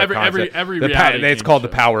same sort of concept. Every reality it's called show.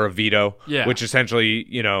 The Power of Veto, Yeah. which essentially,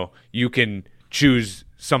 you can choose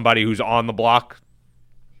somebody who's on the block,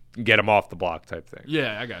 get them off the block type thing.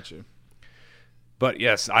 Yeah, I got you. But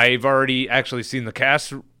yes, I've already actually seen the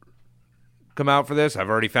cast come out for this. I've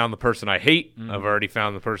already found the person I hate. Mm-hmm. I've already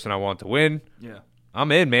found the person I want to win. Yeah,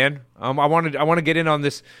 I'm in, man. I want to get in on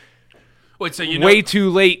this. Wait, so way too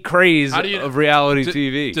late craze of reality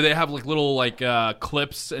TV. Do they have like little like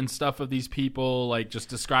clips and stuff of these people like just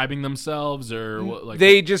describing themselves, or what? Like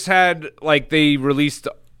they just had like they released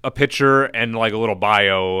a picture and like a little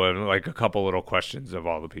bio and like a couple little questions of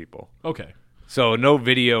all the people. Okay. So no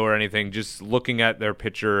video or anything, just looking at their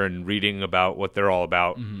picture and reading about what they're all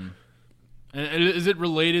about. Mm-hmm. And is it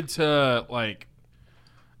related to like?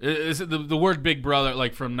 Is it the word Big Brother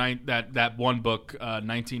like from that one book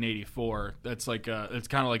 1984? That's like it's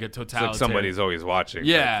kind of like a totalitarian. It's like somebody's always watching.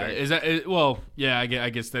 Yeah, is that well? Yeah, I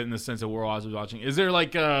guess that in the sense that we're always watching. Is there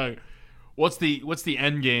like what's the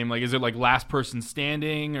end game? Like, is it like last person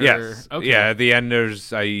standing? Or? Yes. Okay. Yeah. At the end,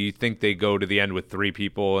 I think they go to the end with 3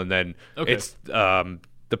 people, and then it's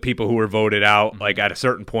the people who were voted out like at a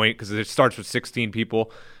certain point, because it starts with 16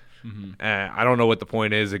 people. Mm-hmm. I don't know what the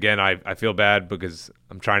point is. Again, I feel bad because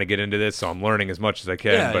I'm trying to get into this, so I'm learning as much as I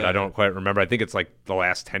can, but I don't quite remember. I think it's like the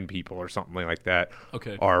last 10 people or something like that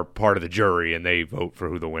are part of the jury, and they vote for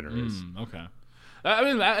who the winner is. Okay. I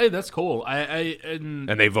mean, that's cool. And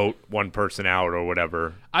they vote one person out or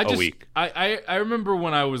whatever a week. I remember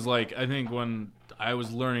when I was like, I think when I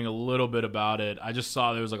was learning a little bit about it, I just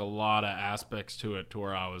saw there was like a lot of aspects to it to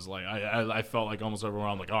where I was like, I felt like almost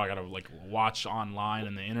overwhelmed. Like, oh, I gotta like watch online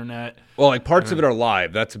and the internet. Well, like parts of it are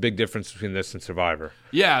live. That's a big difference between this and Survivor.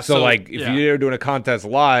 Yeah. So like, if you're doing a contest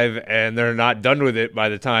live and they're not done with it by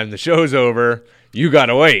the time the show's over, you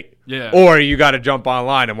gotta wait. Yeah. Or you gotta jump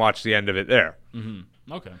online and watch the end of it there.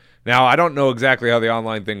 Mm-hmm. Okay. Now, I don't know exactly how the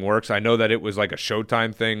online thing works. I know that it was like a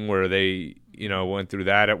Showtime thing where they, went through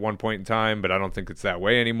that at one point in time, but I don't think it's that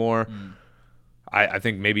way anymore. I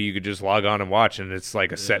think maybe you could just log on and watch, and it's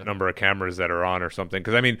like a set number of cameras that are on or something.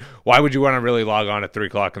 Because, I mean, why would you want to really log on at 3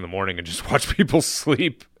 o'clock in the morning and just watch people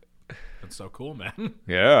sleep? That's so cool, man.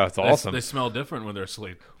 Yeah, it's awesome. They smell different when they're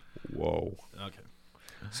asleep. Whoa. Okay.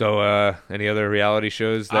 So, any other reality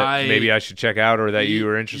shows that maybe I should check out or that you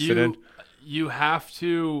were interested in? You have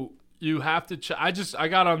to I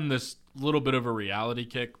got on this little bit of a reality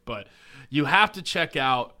kick, but you have to check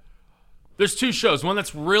out. There's 2 shows. One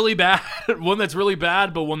that's really bad, but one that's really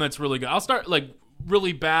good. I'll start like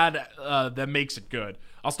really bad that makes it good.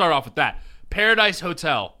 I'll start off with that. Paradise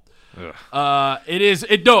Hotel. It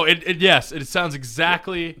sounds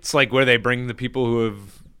exactly. It's like where they bring the people who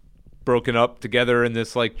have broken up together in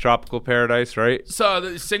this like tropical paradise, right? So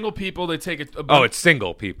the single people, they take it's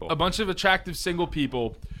single people. A bunch of attractive single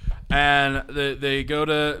people, and they go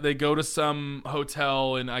to some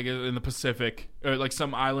hotel in the Pacific, or like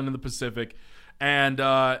some island in the Pacific, and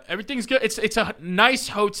everything's good. It's a nice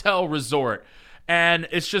hotel resort, and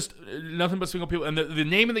it's just nothing but single people. And the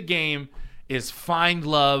name of the game is Find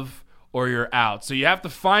Love or You're Out. So you have to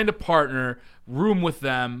find a partner, room with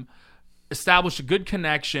them, establish a good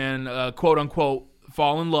connection, quote unquote,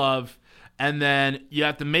 fall in love, and then you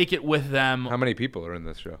have to make it with them. How many people are in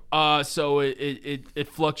this show? So it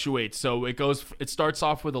fluctuates. So it starts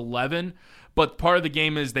off with 11, but part of the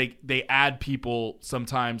game is they add people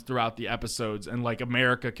sometimes throughout the episodes, and like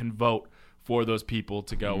America can vote for those people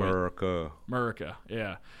to go. America,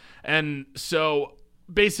 yeah. And so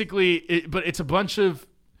basically, but it's a bunch of.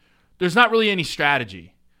 There's not really any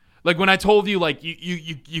strategy. Like when I told you, like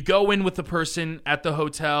you go in with the person at the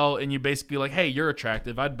hotel and you basically like, hey, you're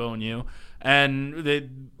attractive, I'd bone you, and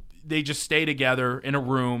they just stay together in a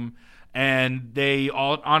room, and they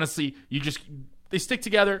all honestly they stick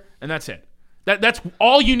together, and that's it. That's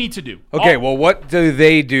all you need to do. Okay, well, what do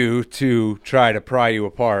they do to try to pry you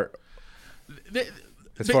apart?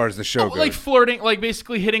 As far as the show goes, like flirting, like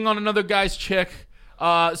basically hitting on another guy's chick.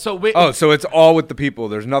 So it's all with the people.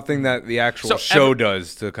 There's nothing that the actual show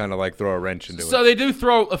does to kind of like throw a wrench into it. So they do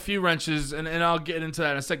throw a few wrenches, and I'll get into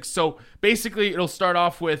that in a second. So basically, it'll start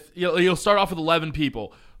off with you'll start off with 11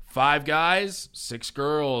 people, 5 guys, 6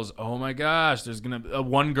 girls. Oh my gosh, there's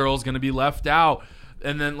one girl's gonna be left out,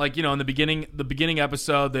 and then like in the beginning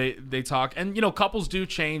episode they talk, and couples do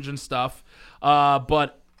change and stuff,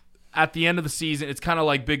 but at the end of the season, it's kind of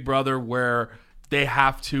like Big Brother where they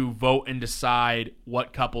have to vote and decide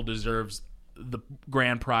what couple deserves the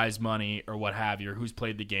grand prize money or what have you, or who's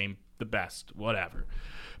played the game the best, whatever.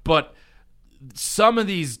 But some of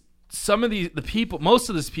the people, most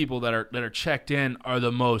of these people that are checked in are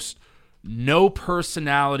the most no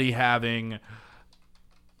personality having,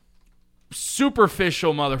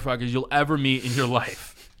 superficial motherfuckers you'll ever meet in your life.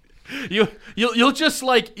 You'll just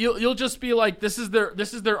be like, this is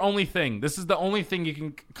their only thing. This is the only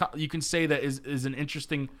thing you can say that is an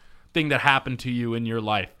interesting thing that happened to you in your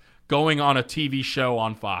life. Going on a TV show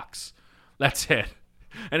on Fox. That's it.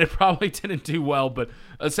 And it probably didn't do well, but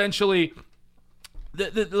essentially,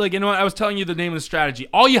 I was telling you the name of the strategy.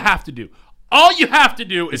 All you have to do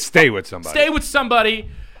is stay with somebody. Stay with somebody,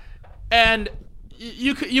 and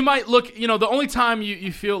you might look, the only time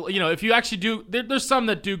you feel, if you actually do, there's some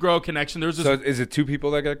that do grow a connection. So is it 2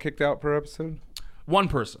 people that got kicked out per episode? 1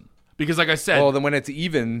 person. Because like I said, well, then when it's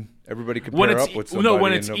even, everybody could pair up with somebody. No,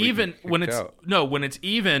 when it's even, the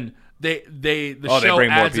show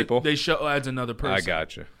bring more adds people? The show adds another person. I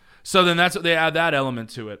gotcha. So then they add that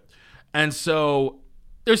element to it. And so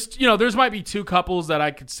there's might be 2 couples that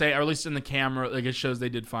I could say, or at least in the camera, like it shows they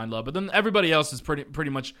did find love, but then everybody else is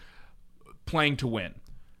pretty much playing to win,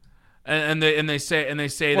 and they say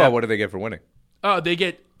that. Well, what do they get for winning? Oh, they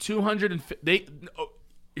get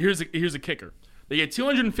here's a kicker. They get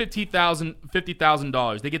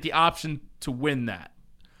 $250,000. They get the option to win that,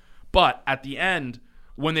 but at the end,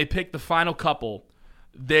 when they pick the final couple,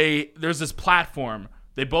 there's this platform.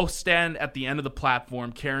 They both stand at the end of the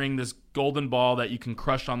platform carrying this golden ball that you can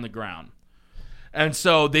crush on the ground. And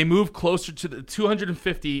so they move closer to the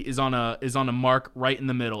 250 is on a mark right in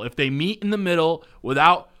the middle. If they meet in the middle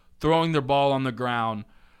without throwing their ball on the ground,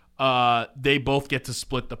 they both get to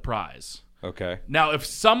split the prize. Okay. Now, if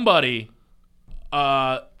somebody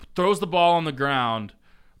throws the ball on the ground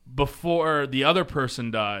before the other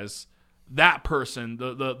person does, that person,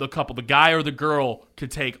 the couple, the guy or the girl,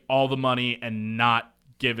 could take all the money and not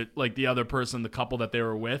give it, like the other person, the couple that they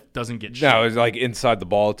were with, doesn't get shit. No, it's like inside the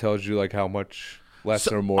ball tells you like how much less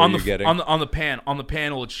or more you're getting. On the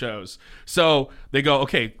panel it shows. So they go,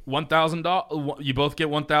 okay, $1,000. You both get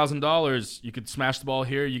 $1,000. You could smash the ball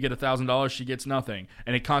here. You get $1,000. She gets nothing,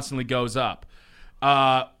 and it constantly goes up.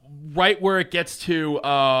 Right where it gets to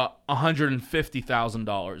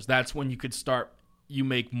 $150,000, that's when you could start. You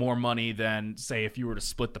make more money than, say, if you were to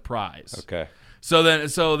split the prize. Okay. So then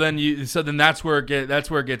that's where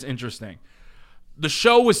it gets interesting. The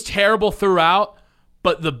show was terrible throughout,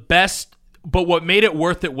 but what made it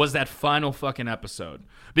worth it was that final fucking episode.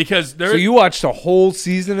 Because So you watched a whole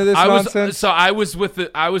season of this nonsense? I was with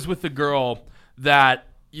the girl that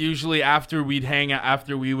usually after we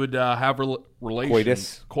would have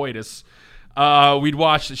relations, coitus. We'd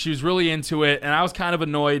watch. She was really into it, and I was kind of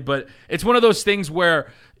annoyed. But it's one of those things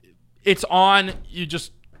where it's on.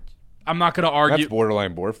 I'm not going to argue. That's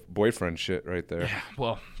borderline boyfriend shit right there. Yeah,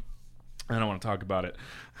 well, I don't want to talk about it.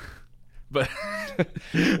 But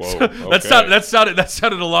Whoa, that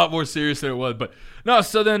sounded a lot more serious than it was. But no.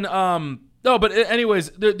 So then, But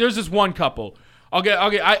anyways, there's this one couple.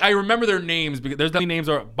 I remember their names because their names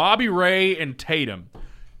are Bobby Ray and Tatum.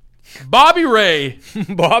 Bobby Ray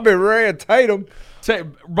and Tatum.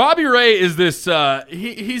 Bobby Ray is this.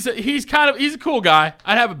 He's a cool guy.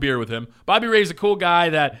 I'd have a beer with him. Bobby Ray's a cool guy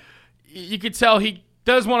that you could tell he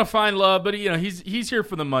does want to find love, but he's here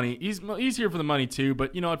for the money. He's here for the money too.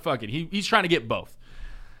 But you know what? Fuck it. He's trying to get both.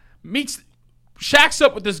 Shacks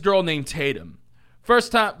up with this girl named Tatum.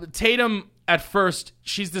 First time, Tatum. At first,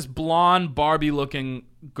 she's this blonde Barbie-looking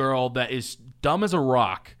girl that is dumb as a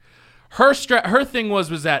rock. Her thing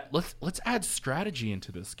was that let's add strategy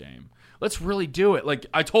into this game. Let's really do it. Like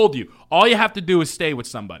I told you, all you have to do is stay with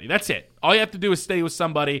somebody. That's it. All you have to do is stay with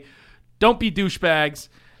somebody. Don't be douchebags.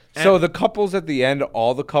 So the couples at the end,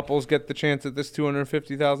 all the couples get the chance at this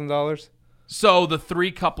 $250,000? So the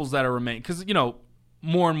 3 couples that are remaining, because,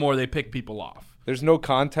 more and more they pick people off. There's no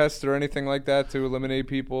contest or anything like that to eliminate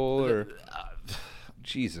people? Or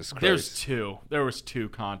Jesus Christ. There was 2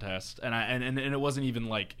 contests, and it wasn't even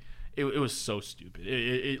like... It was so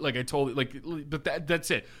stupid. Like I told you, but that's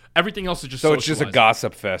it. Everything else is just so it's just a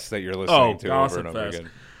gossip fest that you're listening to over and over again.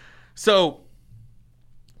 So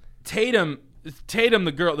Tatum,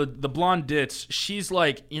 the girl, the blonde ditz, she's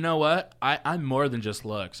like, you know what? I'm more than just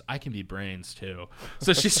looks. I can be brains too.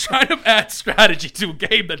 So she's trying to add strategy to a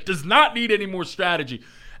game that does not need any more strategy.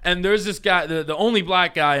 And there's this guy, the only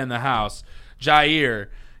black guy in the house, Jair.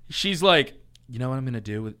 She's like, you know what I'm gonna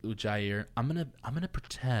do with Jair? I'm gonna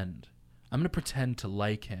pretend to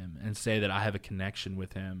like him and say that I have a connection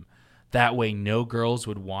with him. That way, no girls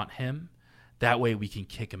would want him. That way, we can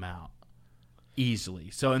kick him out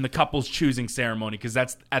easily. So in the couples choosing ceremony, because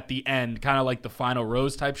that's at the end, kind of like the final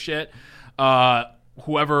rose type shit.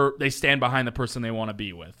 Whoever they stand behind the person they want to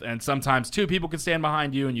be with, and sometimes 2 people can stand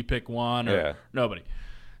behind you, and you pick one or nobody.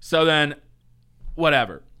 So then,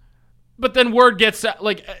 whatever. But then word gets out,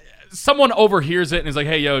 like. Someone overhears it and is like,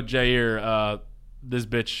 hey, yo, Jair, this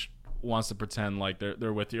bitch wants to pretend like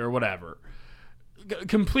they're with you or whatever.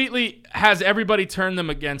 Completely has everybody turn them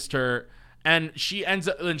against her, and she ends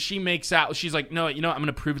up and she makes out. She's like, no, I'm going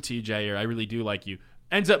to prove it to you, Jair. I really do like you.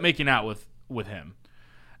 Ends up making out with him.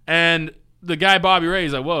 And the guy, Bobby Ray,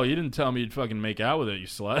 is like, whoa, you didn't tell me you'd fucking make out with it, you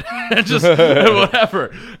slut. Just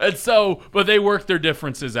whatever. And so, but they work their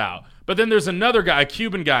differences out. But then there's another guy, a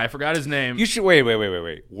Cuban guy, I forgot his name. You should wait.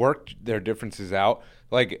 Work their differences out.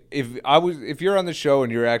 Like if you're on the show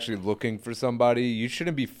and you're actually looking for somebody, you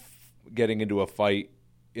shouldn't be getting into a fight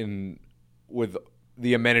with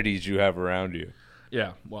the amenities you have around you.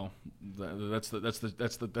 Yeah, well, that's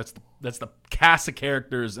the cast of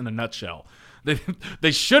characters in a nutshell.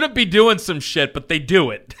 They shouldn't be doing some shit, but they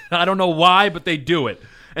do it. I don't know why, but they do it.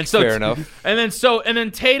 And so fair enough. And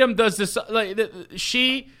then Tatum does this. Like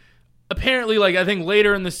she apparently, like I think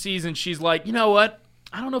later in the season, she's like, you know what?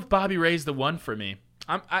 I don't know if Bobby Ray's the one for me.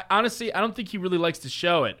 I honestly, I don't think he really likes to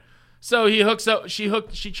show it. So he hooks up. She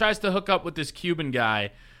tries to hook up with this Cuban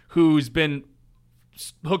guy who's been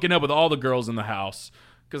hooking up with all the girls in the house.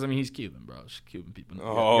 Because, I mean, he's Cuban, bro. Cuban people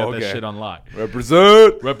got that shit on lock.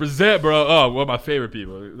 Represent, bro. Oh, one of my favorite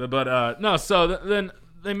people. But, no, so then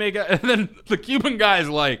they make and then the Cuban guy is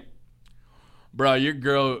like, bro, your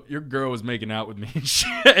girl was making out with me and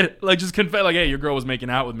shit. Like, just confess, like, hey, your girl was making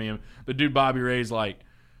out with me. And the dude Bobby Ray's like,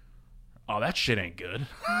 oh, that shit ain't good.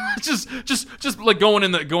 just like going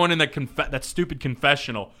in that stupid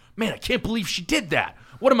confessional. Man, I can't believe she did that.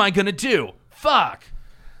 What am I gonna do? Fuck.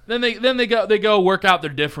 Then they go work out their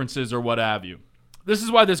differences or what have you. This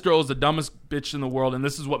is why this girl is the dumbest bitch in the world, and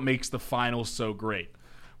this is what makes the finals so great.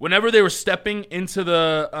 Whenever they were stepping into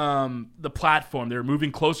the platform, they were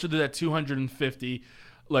moving closer to that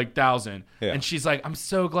 250,000. Yeah. And she's like, I'm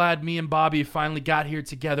so glad me and Bobby finally got here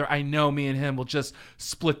together. I know me and him will just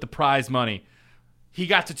split the prize money. He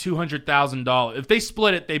got to $200,000. If they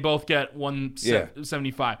split it, they both get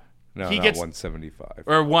 $175. No, he gets 175.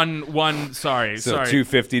 Or one. Sorry. So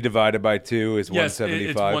 250 divided by 2 is 175.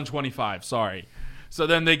 It's 125. Sorry. So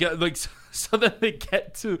then they get like. So then he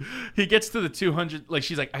gets to the 200. Like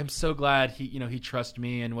she's like, I'm so glad he trusts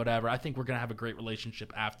me and whatever. I think we're gonna have a great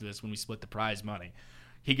relationship after this when we split the prize money.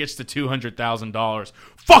 He gets to $200,000.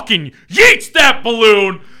 Fucking yeets that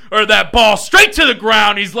balloon or that ball straight to the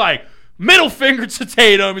ground. He's like. Middle finger to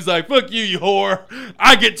Tatum. He's like, fuck you whore.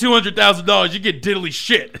 I get $200,000. You get diddly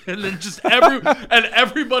shit. And then just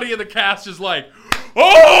everybody in the cast is like,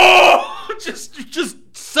 oh, just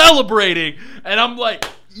celebrating. And I'm like,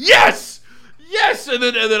 yes. And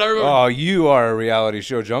then I remember, oh, you are a reality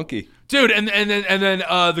show junkie, dude. And then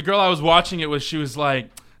the girl I was watching it with, she was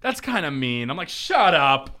like, that's kind of mean. I'm like, shut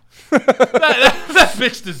up. that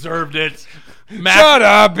bitch deserved it. Shut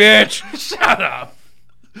up, bitch. Shut up.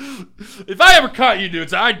 If I ever caught you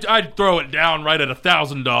dudes, I'd throw it down right at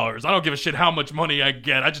 $1,000. I don't give a shit how much money I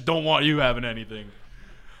get. I just don't want you having anything.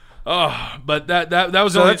 Oh, but that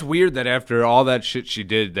was so. That's weird that after all that shit she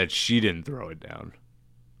did, that she didn't throw it down.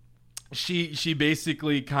 She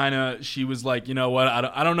basically she was like, you know what?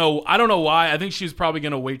 I don't know why. I think she was probably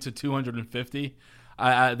gonna wait to 250.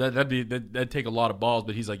 That'd take a lot of balls.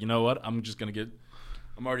 But he's like, you know what? I'm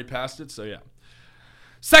already past it. So yeah.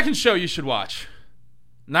 Second show you should watch.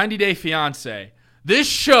 90 Day Fiancé. This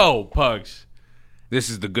show, Pugs. This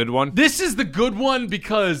is the good one? This is the good one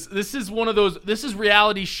because this is one of those. This is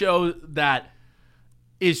reality show that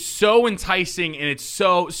is so enticing, and it's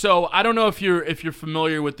so I don't know if you're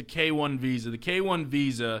familiar with the K1 visa. The K1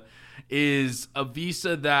 visa is a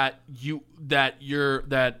visa that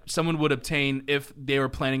someone would obtain if they were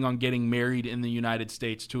planning on getting married in the United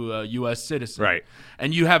States to a US citizen. Right.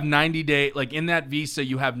 And you have 90 days, like in that visa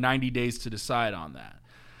you have 90 days to decide on that.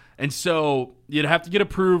 And so you'd have to get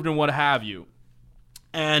approved and what have you.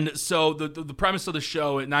 And so the premise of the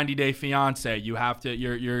show at 90 Day Fiance,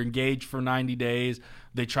 you're engaged for 90 days.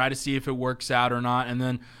 They try to see if it works out or not, and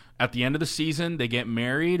then at the end of the season, they get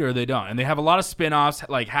married or they don't. And they have a lot of spin-offs,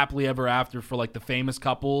 like Happily Ever After for like the famous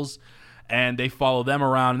couples, and they follow them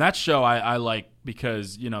around. And that show I like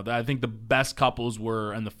because, you know, I think the best couples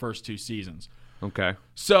were in the first 2 seasons. Okay.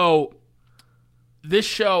 So this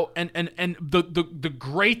show, and the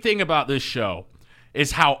great thing about this show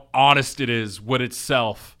is how honest it is with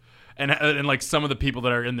itself, and like some of the people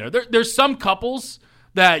that are in there. There's some couples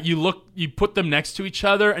that you put them next to each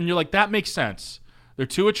other, and you're like, that makes sense. They're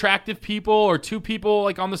 2 attractive people, or 2 people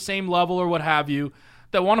like on the same level, or what have you,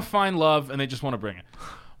 that want to find love, and they just want to bring it.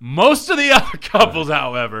 Most of the other couples,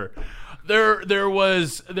 however, there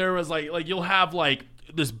was like you'll have like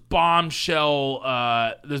this bombshell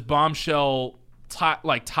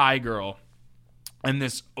Thai girl, and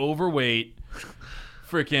this overweight,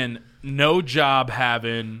 freaking no job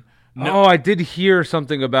having. No. Oh, I did hear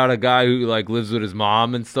something about a guy who like lives with his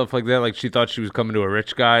mom and stuff like that. Like she thought she was coming to a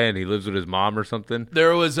rich guy, and he lives with his mom or something.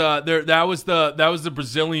 That was the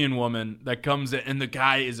Brazilian woman that comes in, and the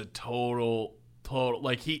guy is a total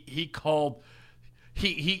like the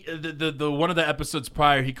one of the episodes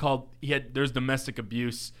prior there's domestic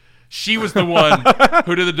abuse. She was the one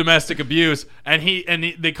who did the domestic abuse, and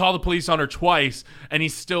they call the police on her twice, and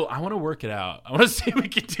he's still, I want to work it out. I want to see if we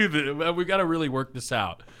can do this. We got to really work this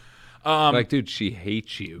out. Like, dude, she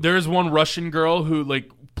hates you. There is one Russian girl who, like,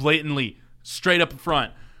 blatantly, straight up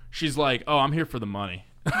front, she's like, "Oh, I'm here for the money.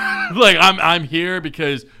 Like, I'm here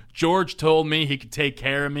because George told me he could take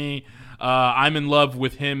care of me. I'm in love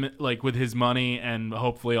with him, like with his money, and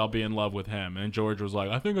hopefully I'll be in love with him." And George was like,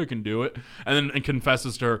 "I think I can do it," and then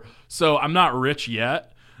confesses to her, "So I'm not rich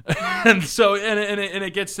yet." And so and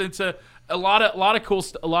it gets into a lot of cool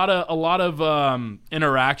a lot of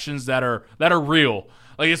interactions that are real.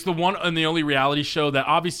 Like, it's the one and the only reality show that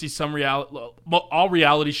obviously all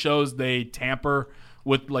reality shows, they tamper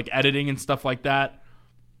with like editing and stuff like that.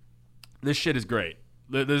 This shit is great.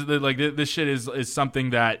 This shit is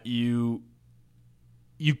something that you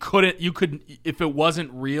could if it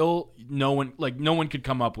wasn't real, no one could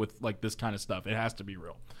come up with like this kind of stuff. It has to be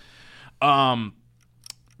real.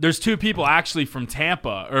 There's 2 people actually from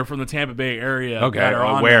Tampa, or from the Tampa Bay area. Okay, that are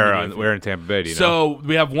on where in Tampa Bay? Do you know? So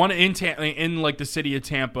we have one in like the city of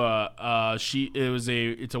Tampa.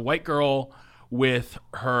 It's a white girl with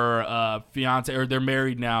her fiance, or they're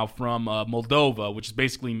married now, from Moldova, which is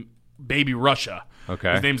basically baby Russia.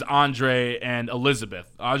 Okay, his name's Andre and Elizabeth.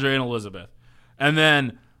 And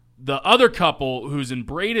then the other couple who's in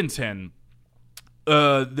Bradenton.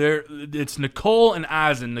 It's Nicole and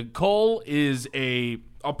Azen. Nicole is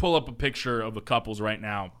I'll pull up a picture of the couples right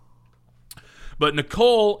now. But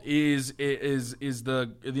Nicole is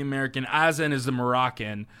the American, Azen is the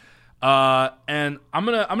Moroccan. And I'm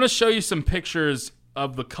gonna show you some pictures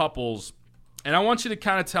of the couples, and I want you to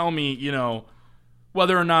kind of tell me, you know,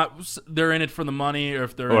 whether or not they're in it for the money, or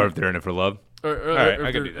if they're in it for love. All right,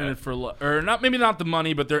 I can do that. In it for love, or not, maybe not the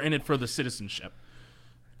money, but they're in it for the citizenship.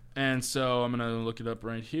 And so I'm going to look it up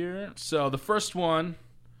right here. So the first one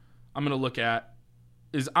I'm going to look at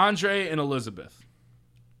is Andre and Elizabeth.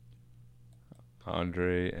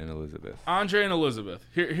 Andre and Elizabeth.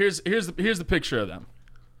 Here's the picture of them.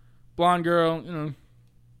 Blonde girl, you know.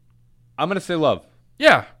 I'm going to say love.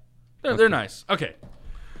 Yeah. They're nice. Okay.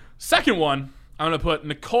 Second one, I'm going to put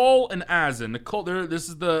Nicole and Azen. Nicole, this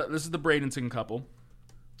is the Bradenton couple.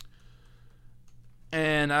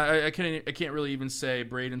 And I can't really even say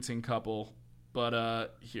Bradenton couple,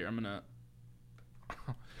 but here I'm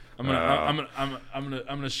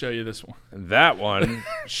gonna show you this one. That one,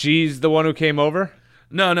 she's the one who came over.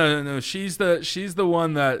 No. She's the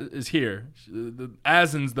one that is here.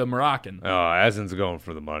 Azen's the Moroccan. Oh, Azen's going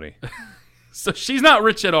for the money. So she's not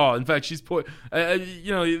rich at all. In fact, she's poor. I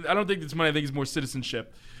don't think it's money. I think it's more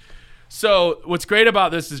citizenship. So what's great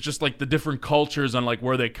about this is just like the different cultures on like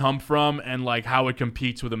where they come from, and like how it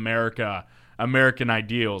competes with American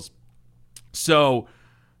ideals. So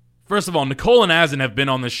first of all, Nicole and Azen have been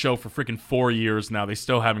on this show for freaking 4 years now. They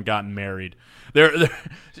still haven't gotten married.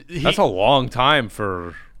 That's a long time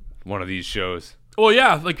for one of these shows. Well,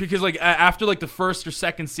 yeah, like because like after like the first or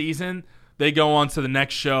second season, they go on to the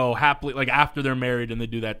next show happily, like after they're married, and they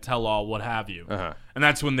do that tell-all, what have you. And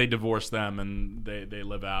that's when they divorce them and they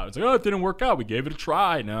live out. It's like, oh, it didn't work out. We gave it a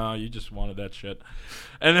try. No, you just wanted that shit.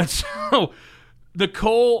 And then so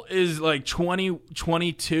Nicole is like 20,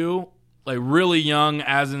 22, like really young,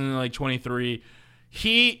 as in like 23.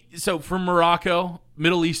 So from Morocco,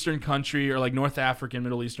 Middle Eastern country, or like North African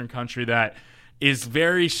Middle Eastern country that is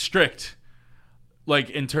very strict, like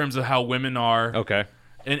in terms of how women are. Okay.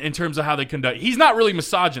 In terms of how they conduct. He's not really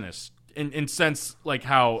misogynist in sense like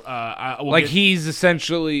how he's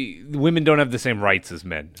essentially, women don't have the same rights as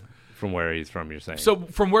men from where he's from, you're saying. So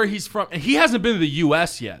from where he's from, he hasn't been to the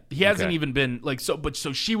US yet. He hasn't even been like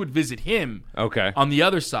so she would visit him on the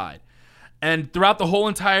other side. And throughout the whole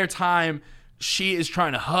entire time, she is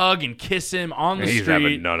trying to hug and kiss him on the street. He's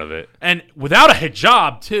having none of it. And without a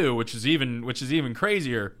hijab too, which is even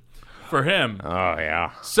crazier for him. Oh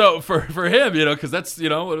yeah. So for him, because that's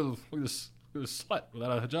look at this slut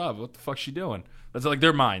without a hijab. What the fuck's she doing? That's like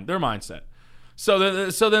their mindset. So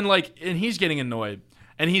then like, and he's getting annoyed,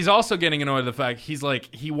 and he's also getting annoyed at the fact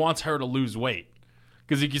he wants her to lose weight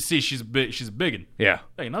because you can see she's a biggin. Yeah.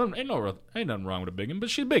 Ain't nothing wrong with a biggin, but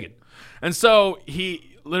she's biggin. And so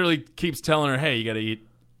he literally keeps telling her, hey, you got to eat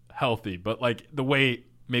healthy, but like the way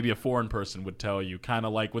maybe a foreign person would tell you, kind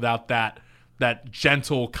of like without that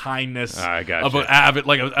gentle kindness of an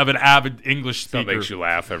avid English speaker. That makes you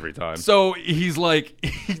laugh every time. So he's like,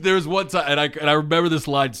 there's one time, and I remember this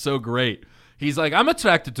line so great. He's like, I'm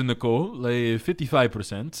attracted to Nicole, like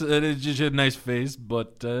 55%. And she had a nice face,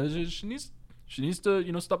 but she needs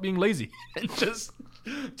to stop being lazy and just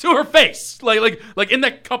to her face, like in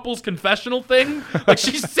that couple's confessional thing. Like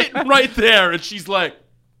she's sitting right there, and she's like,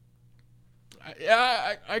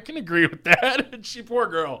 yeah, I can agree with that. And poor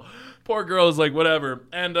girl is like, whatever.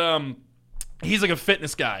 And he's like a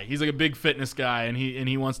fitness guy. He's like a big fitness guy, and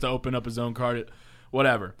he wants to open up his own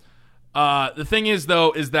whatever. The thing is,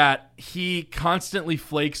 though, is that he constantly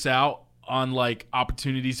flakes out on like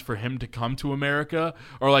opportunities for him to come to America,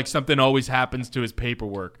 or like something always happens to his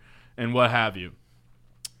paperwork and what have you.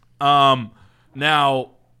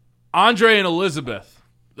 Now, Andre and Elizabeth,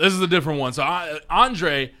 this is a different one. So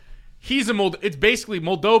Andre, he's it's basically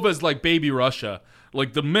Moldova is like baby Russia.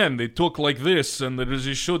 Like the men, they talk like this, and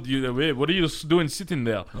they should. What are you doing sitting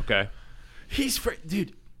there? Okay.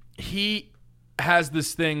 Dude. He has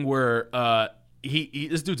this thing where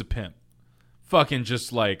this dude's a pimp. Fucking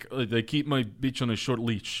just like they keep my bitch on a short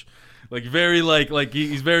leash. Like very like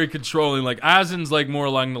he's very controlling. Like Azin's like more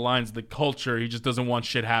along the lines of the culture. He just doesn't want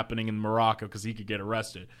shit happening in Morocco because he could get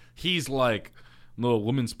arrested. He's like, no,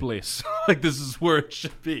 woman's place. Like this is where it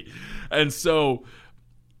should be. And so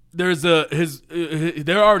there's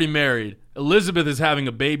they're already married. Elizabeth is having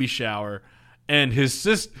a baby shower, and her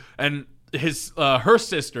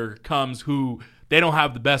sister comes, who they don't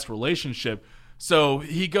have the best relationship. So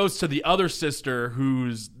he goes to the other sister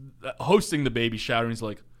who's hosting the baby shower, and he's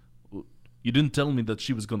like, you didn't tell me that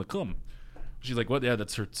she was going to come. She's like, what? Yeah,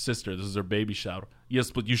 that's her sister. This is her baby shower. Yes,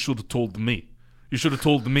 but you should have told me. You should have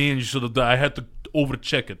told me, and you should have. I had to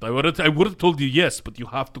overcheck it. I would have told you yes, but you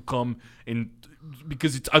have to come in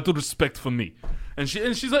because it's out of respect for me. And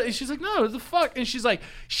she's like, no, what the fuck? And she's like,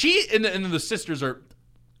 and the sisters are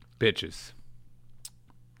bitches.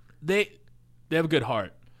 They have a good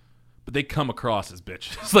heart, but they come across as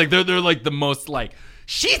bitches. Like they're like the most like,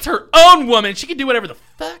 she's her own woman. She can do whatever the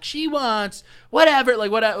fuck she wants, whatever,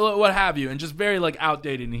 like what have you, and just very like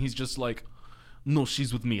outdated. And he's just like, no,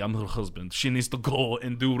 she's with me. I'm her husband. She needs to go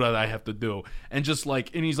and do what I have to do. And just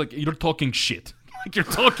like, and he's like, you're talking shit. Like you're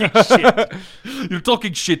talking shit. You're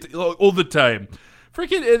talking shit all the time.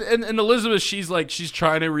 Freaking and Elizabeth, she's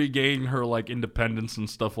trying to regain her like independence and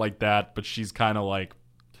stuff like that, but she's kind of like,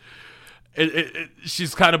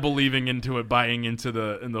 she's kind of believing into it, buying into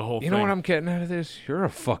the whole thing. You know what I'm getting out of this? You're a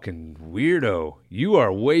fucking weirdo. You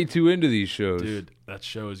are way too into these shows. Dude, that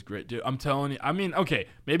show is great. Dude, I'm telling you. I mean, okay,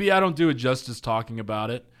 maybe I don't do it justice talking about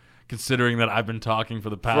it, considering that I've been talking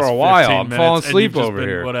for the past 15 minutes. For a while. I'm falling asleep over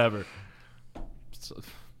here. Whatever. It's a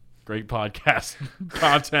great podcast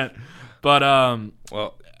content. But,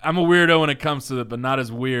 well, I'm a weirdo when it comes to it, but not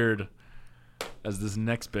as weird as this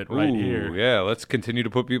next bit right here. Yeah, let's continue to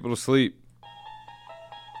put people to sleep.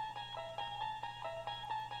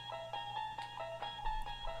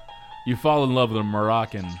 You fall in love with a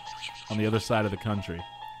Moroccan on the other side of the country.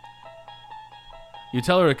 You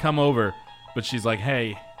tell her to come over, but she's like,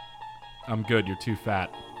 hey, I'm good, you're too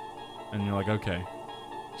fat. And you're like, okay.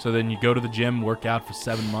 So then you go to the gym, work out for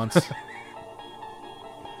 7 months,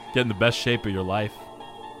 get in the best shape of your life.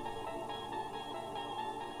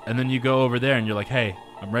 And then you go over there and you're like, hey,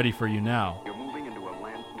 I'm ready for you now. You're moving into a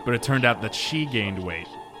landslide. but it turned out that she gained weight.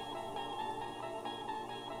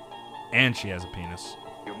 And she has a penis.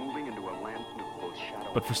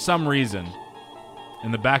 But for some reason,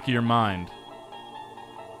 in the back of your mind,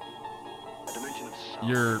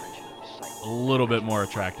 you're a little bit more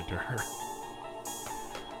attracted to her.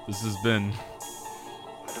 This has been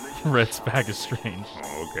Rhett's Bag of Strange.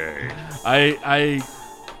 Okay.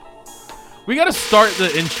 We gotta start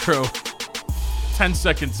the intro 10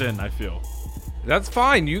 seconds in, I feel. That's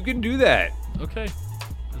fine. You can do that. Okay.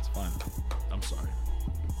 That's fine. I'm sorry.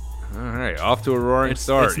 All right. Off to a roaring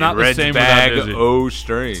start. It's not the Red's same Bag without Dizzy. Oh,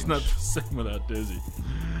 strange. It's not the same without Dizzy.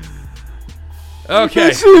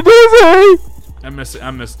 Okay. I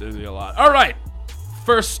miss Dizzy a lot. All right.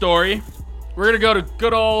 First story. We're going to go to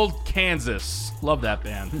good old Kansas. Love that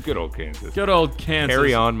band. Good old Kansas. Good old Kansas.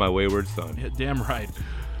 Carry on, my wayward son. Yeah, damn right.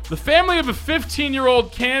 The family of a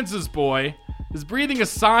 15-year-old Kansas boy is breathing a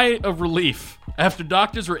sigh of relief after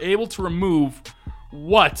doctors were able to remove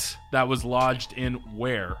what that was lodged in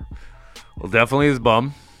where. Well, definitely his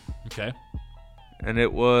bum. Okay. And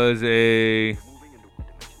it was a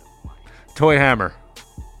toy hammer.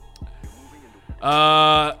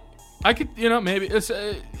 I could, maybe it's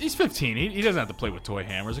he's 15. He doesn't have to play with toy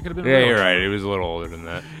hammers. It could have been. Yeah, real. you're right. He was a little older than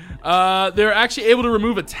that. They're actually able to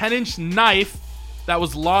remove a 10-inch knife that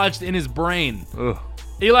was lodged in his brain. Ugh.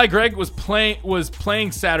 Eli Gregg was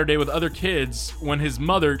playing Saturday with other kids when his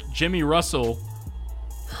mother, Jimmy Russell,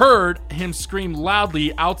 heard him scream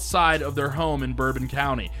loudly outside of their home in Bourbon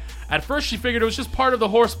County. At first, she figured it was just part of the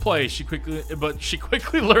horseplay. She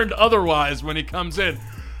quickly learned otherwise when he comes in.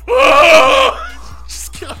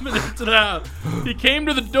 Just coming into the house. He came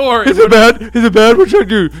to the door. Is it bad? What should I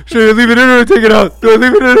do? Should I leave it in or take it out? Do I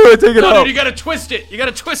leave it in or take it out? Dude, you gotta twist it.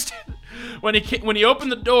 When he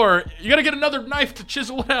opened the door, you gotta get another knife to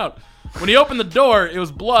chisel it out. When he opened the door, it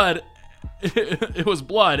was blood. It was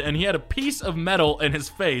blood, and he had a piece of metal in his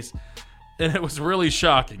face, and it was really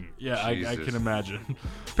shocking. Yeah, I can imagine.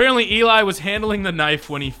 Apparently, Eli was handling the knife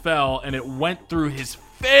when he fell, and it went through his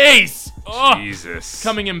face. Oh, Jesus.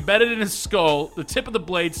 Coming embedded in his skull. The tip of the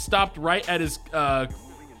blade stopped right at his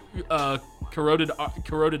carotid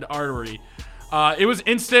artery. It was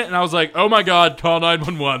instant, and I was like, oh my God, call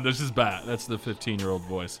 911. This is bad. That's the 15-year-old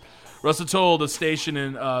voice. Russell told a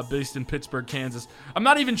station based in Pittsburgh, Kansas. I'm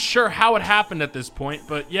not even sure how it happened at this point,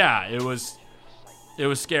 but yeah, it was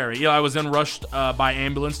scary. Eli was then rushed by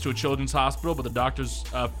ambulance to a children's hospital, but the doctors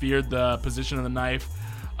feared the position of the knife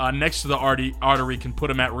next to the artery can put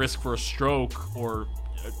him at risk for a stroke or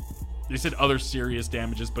they said other serious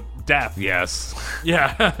damages, but death. Yes.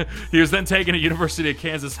 Yeah. He was then taken to University of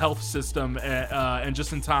Kansas Health System, and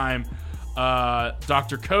just in time,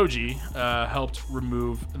 Dr. Koji helped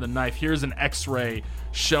remove the knife. Here's an X-ray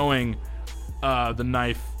showing the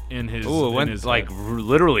knife in his. Oh, it went like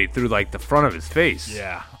literally through like the front of his face.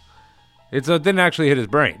 Yeah. It didn't actually hit his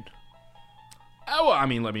brain. Oh, well, I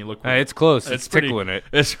mean, let me look. It's close. It's tickling it.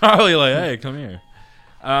 It's probably like, hey, come here.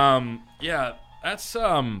 Yeah, that's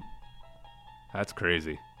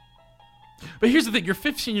crazy. But here's the thing: you're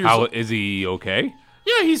 15 years old. old. Is he okay?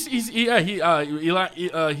 Yeah,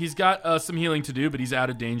 he's got some healing to do, but he's out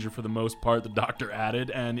of danger for the most part. The doctor added,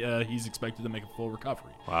 and he's expected to make a full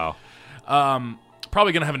recovery. Wow.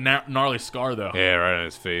 Probably gonna have a gnarly scar though. Yeah, right on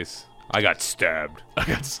his face. I got stabbed.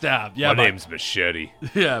 Yeah, my name's Machete.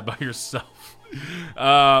 Yeah, by yourself.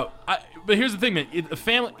 But here's the thing, man.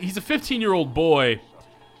 He's a 15-year-old boy,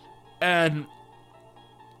 but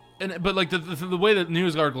like the way that the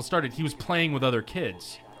news article started, he was playing with other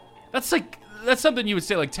kids. That's something you would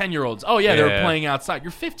say like 10-year-olds. Oh yeah, they were playing outside.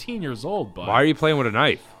 You're 15 years old, bud. Why are you playing with a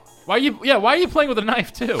knife? Why are you playing with a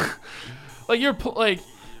knife too?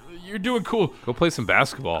 You're doing cool. Go play some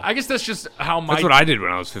basketball. I guess that's just how That's what I did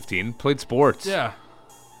when I was 15. Played sports. Yeah.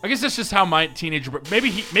 I guess that's just how my teenager. Maybe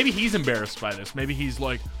he's embarrassed by this. Maybe he's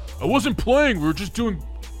like, I wasn't playing. We were just doing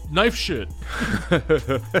knife shit. We're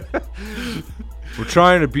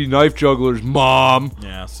trying to be knife jugglers, Mom.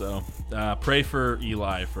 Yeah. So pray for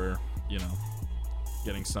Eli for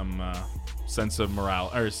getting some sense of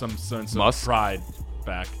morale or some sense of pride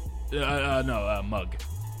back. Mug.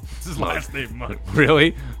 It's his last name, Mug.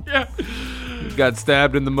 Really? Yeah. He got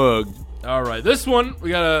stabbed in the mug. All right, this one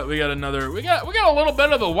we got a little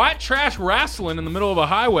bit of a white trash wrestling in the middle of a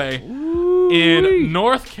highway in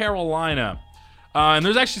North Carolina, and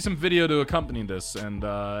there's actually some video to accompany this, and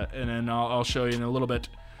then I'll show you in a little bit.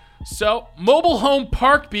 So, mobile home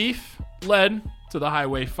park beef led to the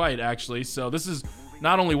highway fight, actually. So this is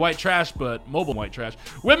not only white trash, but mobile white trash.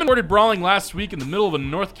 Women reported brawling last week in the middle of a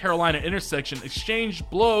North Carolina intersection, exchanged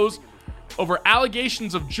blows over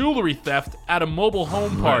allegations of jewelry theft at a mobile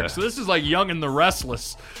home park. So this is like Young and the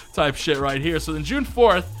Restless type shit right here. So then June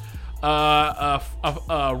 4th, a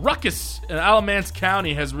ruckus in Alamance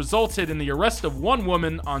County has resulted in the arrest of one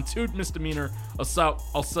woman on 2 misdemeanor assault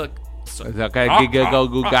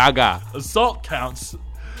counts.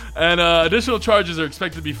 And additional charges are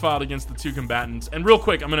expected to be filed against the 2 combatants. And real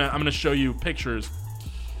quick, I'm gonna show you pictures.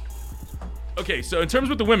 Okay, so in terms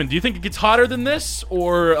with the women, do you think it gets hotter than this,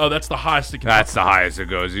 or that's the hottest it can? That's the highest it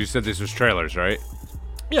goes. You said this was trailers, right?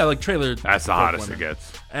 Yeah, like trailer. That's the hottest it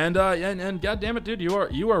gets. And God damn it, dude,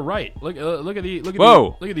 you are right. Look at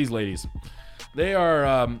these ladies. They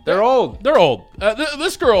are they're old. They're old.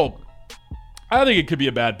 This girl, I think it could be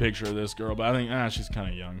a bad picture of this girl, but I think she's kind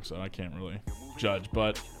of young, so I can't really judge.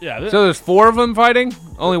 But yeah. So there's 4 of them fighting.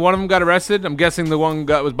 Only one of them got arrested. I'm guessing the one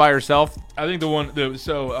was by herself. I think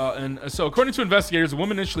so according to investigators, the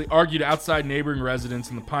woman initially argued outside neighboring residents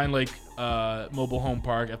in the Pine Lake mobile home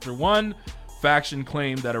park after one faction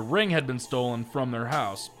claimed that a ring had been stolen from their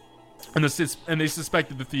house, and they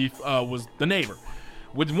suspected the thief was the neighbor.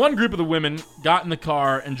 When one group of the women got in the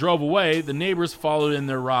car and drove away, the neighbors followed in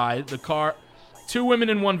their ride. The car, 2 women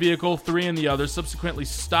in one vehicle, 3 in the other, subsequently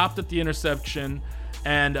stopped at the intersection,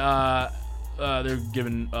 and they're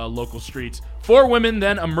given local streets. 4 women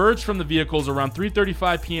then emerged from the vehicles around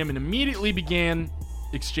 3:35 p.m. and immediately began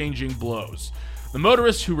exchanging blows. The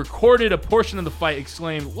motorist who recorded a portion of the fight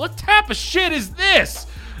exclaimed, "What type of shit is this?"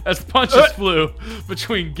 as punches flew.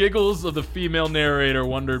 Between giggles of the female narrator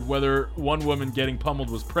wondered whether one woman getting pummeled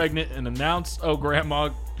was pregnant and announced, oh grandma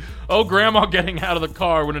getting out of the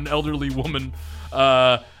car when an elderly woman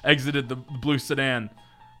exited the blue sedan.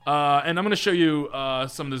 And I'm going to show you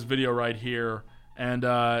some of this video right here. And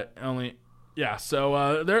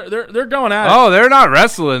so they're going at it. Oh, they're not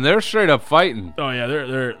wrestling. They're straight up fighting. Oh yeah,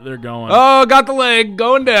 they're going. Oh, got the leg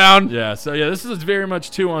going down. Yeah, so yeah, this is very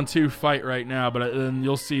much 2-on-2 fight right now. But then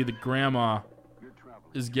you'll see the grandma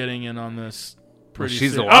is getting in on this.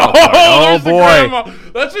 She's the wild card. Oh boy,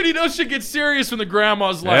 that's when you know shit gets serious when the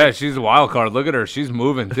grandma's like. Yeah, she's a wild card. Look at her. She's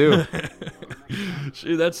moving too.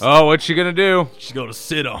 What's she gonna do? She's gonna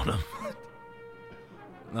sit on him.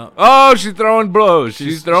 No. Oh, she's throwing blows.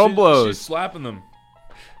 She's throwing blows. She's slapping them.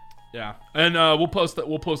 Yeah, and we'll post the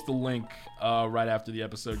link right after the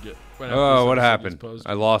episode. What happened?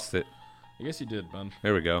 I lost it. I guess you did, bud.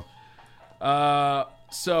 There we go.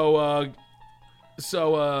 So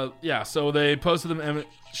they posted them, and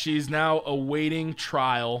she's now awaiting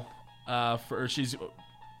trial. She's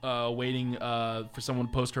waiting for someone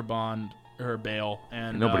to post her bail,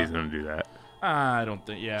 and nobody's gonna do that. I don't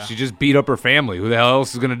think. Yeah, she just beat up her family. Who the hell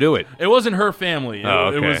else is gonna do it? It wasn't her family.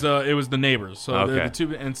 Okay. It was the neighbors. So the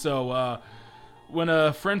 2, and so when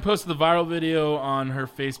a friend posted the viral video on her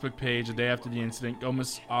Facebook page a day after the incident,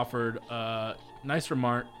 Gomez offered a nice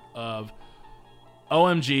remark of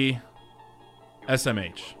 "OMG,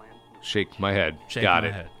 SMH." Shake my head. Got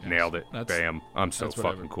it. Nailed it. Bam. I'm so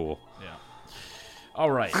fucking cool. Yeah.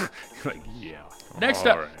 All right. Yeah. Next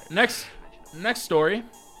up. Right. Next story.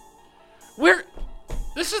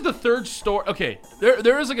 This is the 3rd story. Okay,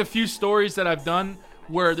 there is like a few stories that I've done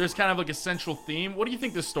where there's kind of like a central theme. What do you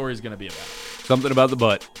think this story is going to be about? Something about the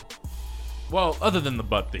butt. Well, other than the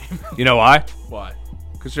butt theme. You know why? Why?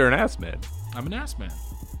 Because you're an ass man. I'm an ass man.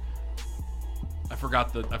 I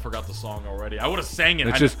forgot the song already. I would have sang it.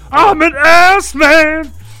 It's just I'm an ass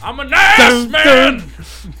man. I'm an ass man.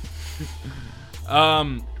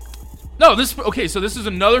 No, so this is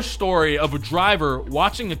another story of a driver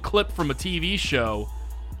watching a clip from a TV show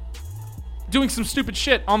doing some stupid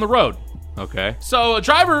shit on the road. Okay. So a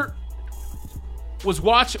driver was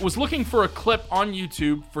looking for a clip on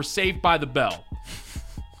YouTube for Saved by the Bell.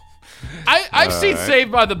 I've seen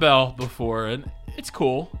Saved by the Bell before, and it's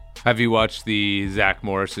cool. Have you watched the Zach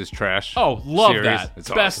Morris's Trash? Oh, love series? that. It's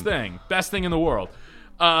best awesome. Best thing in the world.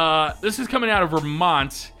 This is coming out of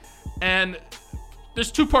Vermont, and there's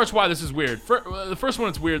 2 parts why this is weird. The first one,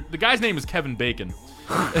 it's weird. The guy's name is Kevin Bacon.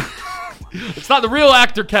 It's not the real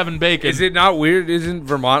actor Kevin Bacon. Is it not weird? Isn't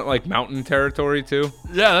Vermont like mountain territory too?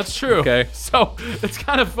 Yeah, that's true. Okay. So it's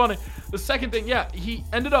kind of funny. The second thing, he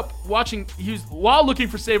ended up watching. While looking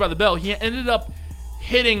for Saved by the Bell, he ended up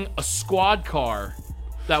hitting a squad car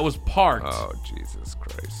that was parked. Oh, Jesus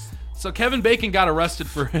Christ. So Kevin Bacon got arrested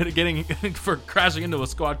for crashing into a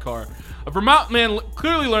squad car. A Vermont man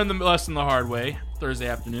clearly learned the lesson the hard way Thursday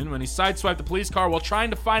afternoon when he sideswiped a police car while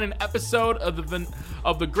trying to find an episode of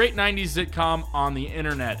the great 90s sitcom on the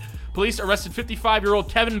internet. Police arrested 55-year-old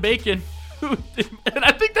Kevin Bacon, and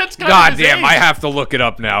I think that's kind of his age. I have to look it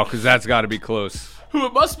up now because that's got to be close. who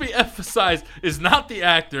it must be emphasized is not the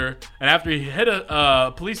actor, and after he hit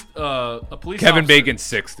a police Kevin officer, Bacon's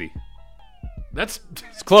 60. It's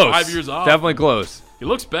close. 5 years off. Definitely close. He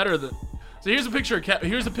looks better than. So here's a picture.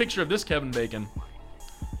 Here's a picture of this Kevin Bacon.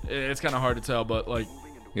 It's kind of hard to tell, but like,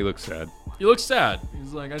 he looks sad. He looks sad.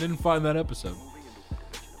 He's like, I didn't find that episode.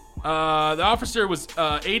 The officer was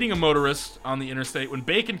aiding a motorist on the interstate when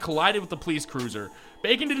Bacon collided with the police cruiser.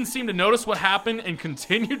 Bacon didn't seem to notice what happened and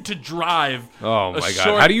continued to drive. Oh my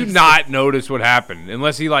God! How do you not notice what happened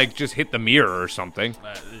unless he like just hit the mirror or something?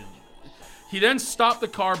 He then stopped the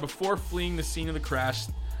car before fleeing the scene of the crash.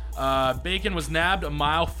 Bacon was nabbed a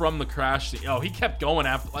mile from the crash scene. Oh, he kept going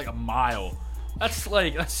after like a mile. That's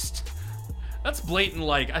blatant.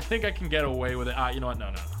 Like, I think I can get away with it. You know what?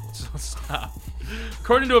 No. Let's stop.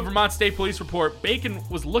 According to a Vermont State Police report, Bacon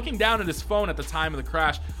was looking down at his phone at the time of the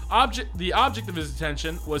crash. The object of his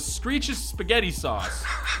attention was Screech's Spaghetti Sauce,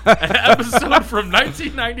 an episode from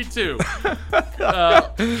 1992.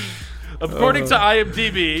 According to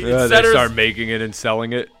IMDb, they start making it and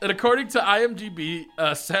selling it. And according to IMDb,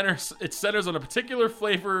 it centers on a particular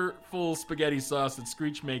flavorful spaghetti sauce that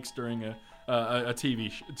Screech makes during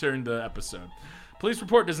during the episode. Police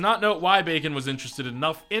report does not note why Bacon was interested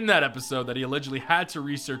enough in that episode that he allegedly had to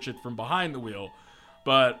research it from behind the wheel.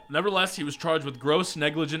 But nevertheless, he was charged with gross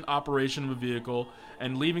negligent operation of a vehicle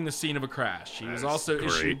and leaving the scene of a crash. He was also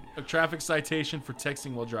issued a traffic citation for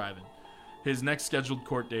texting while driving. His next scheduled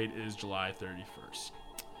court date is July 31st.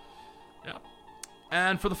 Yeah.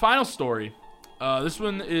 And for the final story, this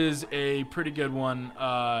one is a pretty good one.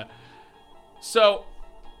 So,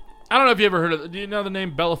 I don't know if you ever heard of. Do you know the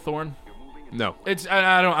name Bella Thorne? No.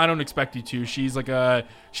 I don't expect you to. She was like a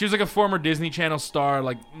former Disney Channel star,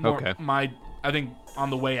 like I think on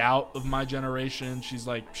the way out of my generation. She's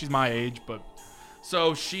my age, but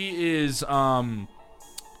so she is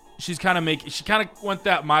she kind of went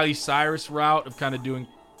that Miley Cyrus route of kind of doing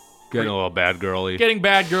getting a little bad girly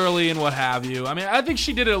and what have you. I mean, I think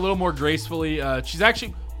she did it a little more gracefully. She's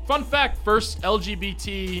actually, fun fact, first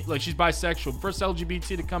LGBT, like she's bisexual, first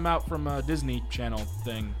LGBT to come out from a Disney Channel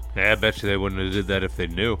thing. Yeah, I bet you they wouldn't have did that if they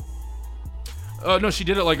knew. No, she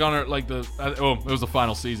did it like on her it was the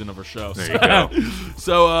final season of her show. There you go.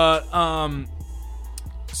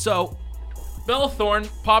 So Bella Thorne,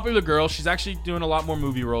 popular girl, she's actually doing a lot more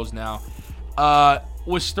movie roles now.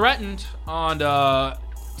 Was threatened on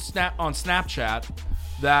Snapchat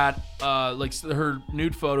that her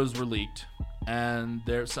nude photos were leaked, and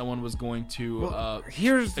someone was going to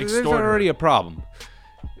there's extort already her. a problem.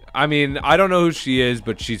 I mean, I don't know who she is,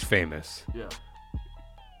 but she's famous. Yeah.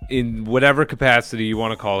 In whatever capacity you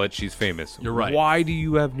want to call it, she's famous. You're right. Why do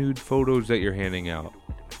you have nude photos that you're handing out?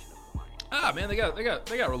 Man, they got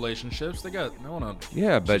relationships. They want to.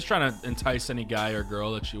 Yeah, but she's trying to entice any guy or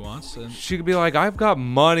girl that she wants. And she could be like, "I've got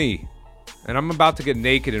money, and I'm about to get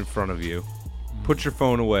naked in front of you. Put your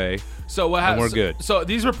phone away." So what happened? We're good. So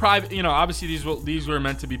these were private. Obviously these were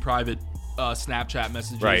meant to be private Snapchat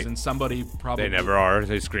messages, right. And somebody probably they never are.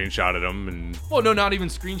 They screenshotted them, and well, no, not even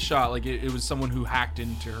screenshot. Like it was someone who hacked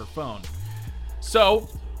into her phone. So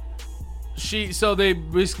they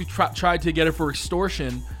basically tried to get her for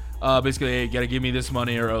extortion. Basically, hey, you gotta give me this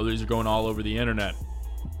money, or these are going all over the internet.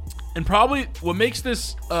 And probably what makes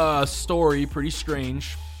this story pretty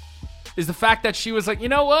strange is the fact that she was like, you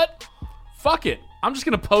know what? Fuck it. I'm just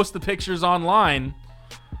gonna post the pictures online.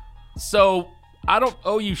 So I don't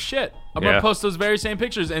owe you shit. I'm gonna post those very same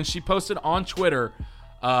pictures. And she posted on Twitter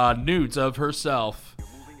nudes of herself.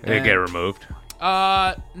 They get removed.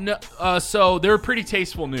 No. So they were pretty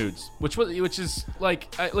tasteful nudes, which is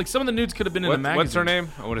like some of the nudes could have been in the magazine. What's her name?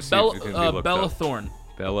 I want to see if it can be looked Bella up. Thorne.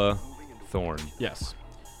 Bella Thorne. Yes.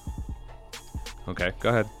 Okay, go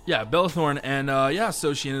ahead. Yeah, Bella Thorne, and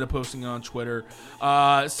so she ended up posting it on Twitter.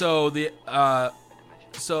 So her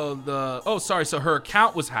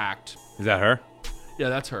account was hacked. Is that her? Yeah,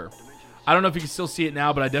 that's her. I don't know if you can still see it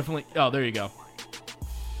now, but I definitely. Oh, there you go.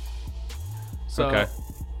 So, okay.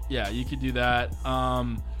 Yeah, you could do that.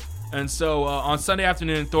 And so on Sunday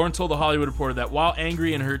afternoon, Thorne told The Hollywood Reporter that while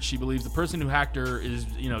angry and hurt, she believes the person who hacked her is,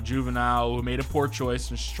 juvenile, who made a poor choice,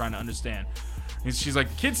 and she's trying to understand. And she's like,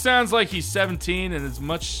 the kid sounds like he's 17, and as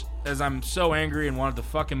much as I'm so angry and wanted to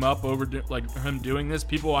fuck him up over him doing this,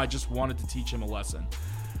 I just wanted to teach him a lesson.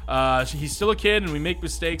 He's still a kid, and we make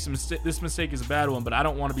mistakes, and this mistake is a bad one, but I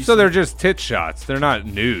don't want to be... So they're just tit shots. They're not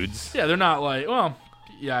nudes. Yeah, they're not like... Well,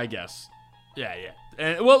 yeah, I guess. Yeah.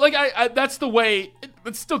 And, well, I that's the way...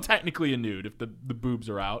 It's still technically a nude if the boobs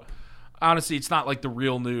are out. Honestly, it's not like the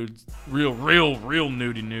real nudes, real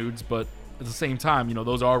nudie nudes, but at the same time,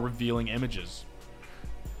 those are revealing images.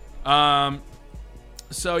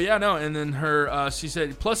 So yeah, no, and then she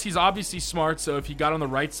said, plus he's obviously smart, so if he got on the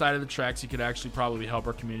right side of the tracks, he could actually probably help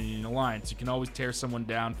our community and alliance. You can always tear someone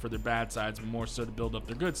down for their bad sides, but more so to build up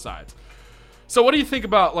their good sides. So what do you think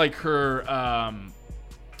about like her?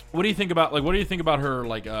 What do you think about her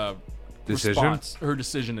like Decision? response, her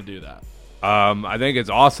decision to do that? I think it's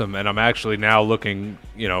awesome, and I'm actually now looking.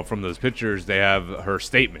 From those pictures, they have her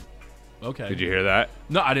statement. Okay. Did you hear that?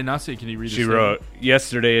 No, I did not see it. Can you read it? She wrote,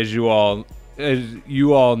 yesterday, as you all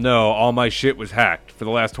know, all my shit was hacked. For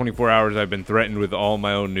the last 24 hours, I've been threatened with all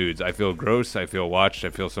my own nudes. I feel gross. I feel watched.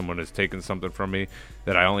 I feel someone has taken something from me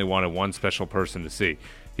that I only wanted one special person to see.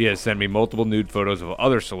 He has sent me multiple nude photos of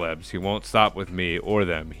other celebs. He won't stop with me or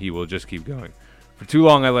them. He will just keep going. For too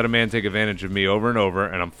long, I let a man take advantage of me over and over,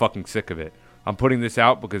 and I'm fucking sick of it. I'm putting this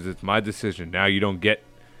out because it's my decision. Now you don't get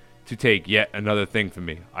to take yet another thing from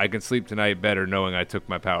me. I can sleep tonight better knowing I took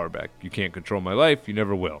my power back. You can't control my life. You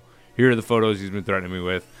never will. Here are the photos he's been threatening me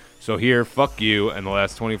with. So here, fuck you, and the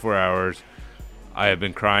last 24 hours, I have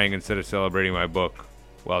been crying instead of celebrating my book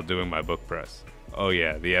while doing my book press. Oh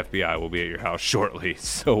yeah, the FBI will be at your house shortly,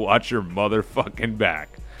 so watch your motherfucking back.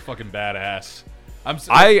 Fucking badass.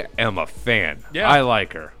 I am a fan. Yeah. I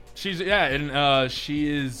like her. She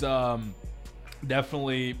is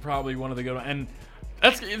definitely probably one of the good ones. And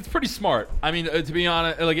it's pretty smart. I mean, to be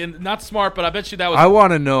honest, like not smart, but I bet you that was. I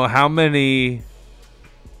want to know how many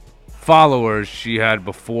followers she had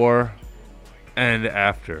before and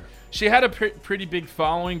after. She had a pretty big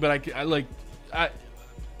following, but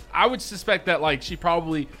I would suspect that like she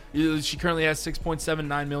currently has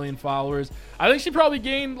 6.79 million followers. I think she probably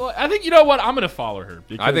gained. I think, you know what, I'm gonna follow her.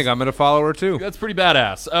 I think I'm gonna follow her too. That's pretty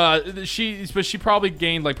badass. She probably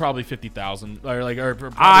gained like probably 50,000 or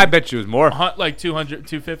I bet you it was more. Like 200,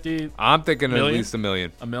 250. I'm thinking million? At least a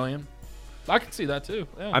million. A million. I can see that too.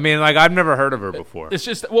 Yeah. I mean, like I've never heard of her before. It's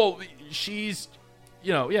just she's.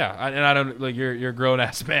 And I don't like you're a grown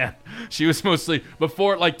ass man. She was mostly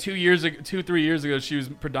before like 3 years ago. She was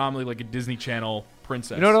predominantly like a Disney Channel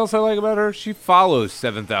princess. You know what else I like about her? She follows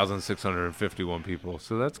 7,651 people,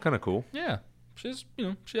 so that's kind of cool. Yeah, she's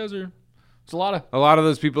she has her. It's a lot of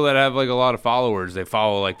those people that have like a lot of followers. They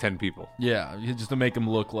follow like 10 people. Yeah, just to make them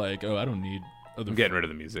look like, oh, I don't need. I'm getting rid of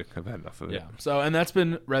the music. I've had enough of it. Yeah. So, and that's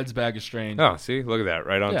been Red's Bag of Strange. Oh, see, look at that,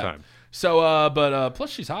 right on time. So, but plus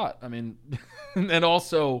she's hot. I mean. And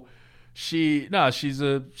also, she's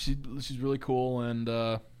really cool, and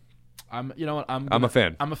I'm a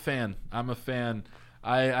fan. I'm a fan.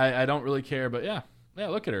 I don't really care, but yeah,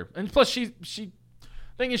 look at her. And plus, she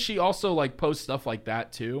thing is, she also like posts stuff like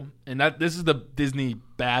that too, and this is the Disney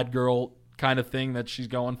bad girl kind of thing that she's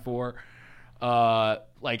going for.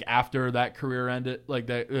 Like after that career ended, like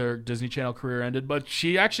that her Disney Channel career ended, but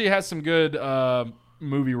she actually has some good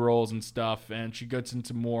movie roles and stuff, and she gets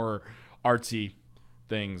into more artsy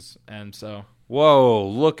things, and so whoa,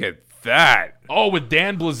 look at that. Oh, with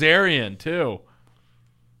Dan Bilzerian too.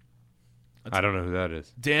 I don't know who that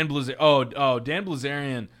is. Dan Bilzerian. Oh, Dan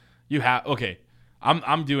Bilzerian. You have okay.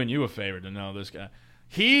 I'm doing you a favor to know this guy.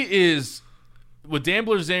 He is what Dan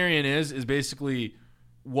Bilzerian is basically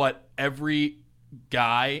what every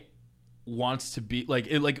guy wants to be like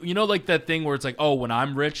that thing where it's like, oh, when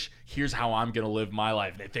I'm rich, here's how I'm gonna live my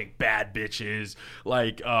life. They think bad bitches,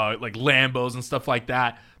 like Lambos and stuff like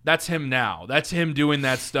that. That's him now. That's him doing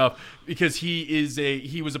that stuff because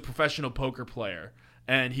he was a professional poker player,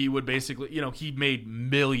 and he would basically, he made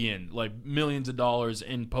millions of dollars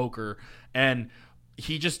in poker, and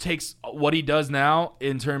he just takes what he does now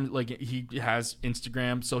in terms like he has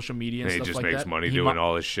Instagram, social media, and stuff like that. He just makes money doing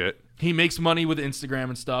all his shit. He makes money with Instagram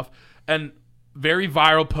and stuff. And very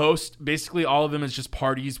viral post. Basically, all of them is just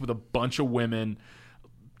parties with a bunch of women,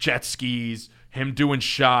 jet skis, him doing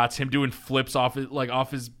shots, him doing flips off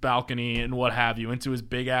his balcony and what have you into his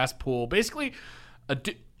big ass pool. Basically,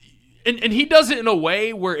 and he does it in a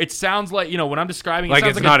way where it sounds like, when I'm describing it, like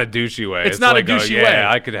it's not a douchey way. It's not like a douchey way.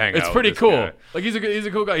 I could hang out. It's pretty with this cool. guy. Like he's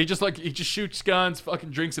a cool guy. He just shoots guns, fucking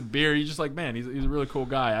drinks a beer. He's just like, man, he's a really cool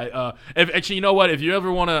guy. Actually, you know what? If you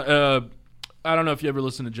ever want to, I don't know if you ever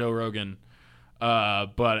listen to Joe Rogan.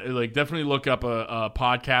 But like definitely look up a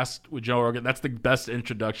podcast with Joe Rogan. That's the best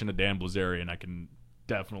introduction to Dan Bilzerian I can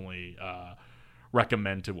definitely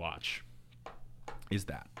recommend to watch. Is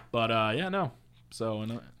that? But yeah, no. So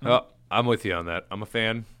I'm with you on that. I'm a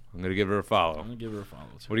fan. I'm gonna give her a follow. I'm gonna give her a follow.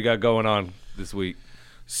 What do you got going on this week?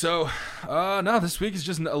 So no, this week is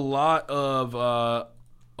just a lot of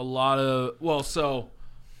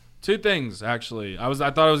two things actually. I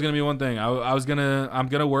thought it was gonna be one thing. I'm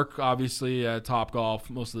gonna work obviously at Topgolf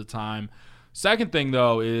most of the time, Second thing,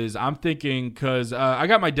 though, is I'm thinking, because I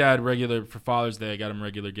got my dad regular for Father's Day. I got him a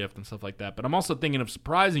regular gift and stuff like that. But I'm also thinking of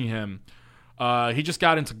surprising him. He just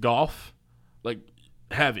got into golf, like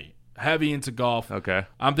heavy into golf. Okay.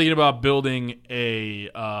 I'm thinking about building a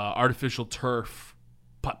artificial turf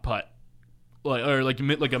putt, like Why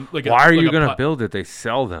are you gonna build it? They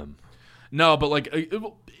sell them. No, but like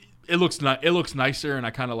it looks nicer, and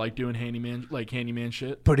I kind of like doing handyman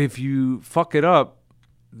shit. But if you fuck it up,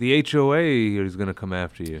 the HOA is gonna come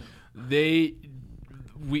after you.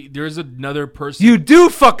 There's another person. You do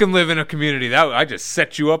fucking live in a community. I just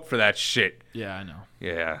set you up for that shit. Yeah, I know.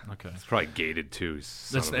 Yeah. Okay. It's probably gated too.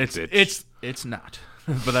 It's not.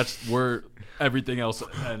 But that's where everything else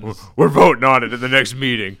ends. We're voting on it in the next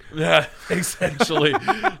meeting. Yeah, essentially.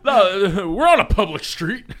 No, we're on a public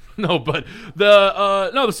street. No, but the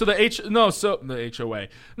HOA.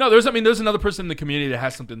 No, there's another person in the community that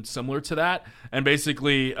has something similar to that, and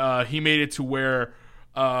basically he made it to where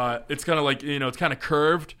it's kind of like, it's kind of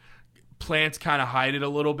curved. Plants kind of hide it a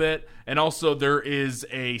little bit, and also there is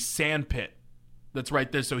a sand pit that's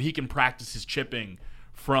right there, so he can practice his chipping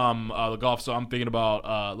from the golf. So I'm thinking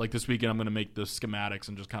about like this weekend I'm going to make the schematics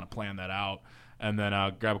and just kind of plan that out, and then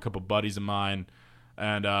grab a couple buddies of mine,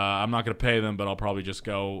 and I'm not going to pay them, but I'll probably just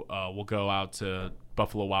go. We'll go out to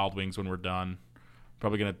Buffalo Wild Wings when we're done.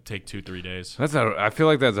 Probably going to take 2-3 days. I feel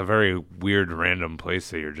like that's a very weird, random place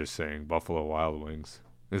that you're just saying, Buffalo Wild Wings.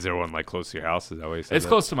 Is there one like close to your house? Is that what you said? It's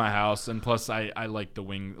close to my house, and plus I like the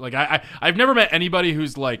wing. Like I've never met anybody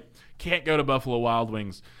who's like can't go to Buffalo Wild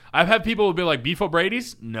Wings. I've had people who be like, Beef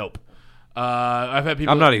O'Brady's? Nope. I've had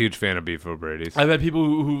people. I'm not a huge fan of Beef O'Brady's. I've had people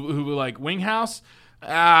who like Wing House.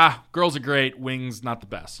 Girls are great. Wings not the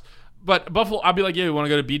best. But Buffalo, I'll be like, yeah, you want to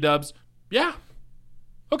go to B-Dubs? Yeah.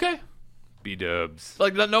 Okay. B-Dubs.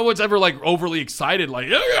 Like no one's ever like overly excited, like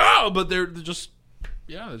yeah, but they're just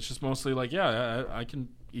it's just mostly like I can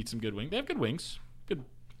eat some good wings. They have good wings, good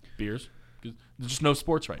beers. There's just no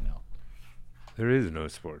sports right now. There is no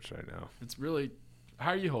sports right now. It's really. How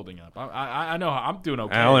are you holding up? I know I'm doing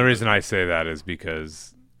okay. The only reason I say that is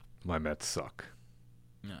because my Mets suck.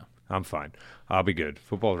 Yeah, I'm fine. I'll be good.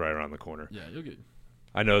 Football's right around the corner. Yeah, you're good.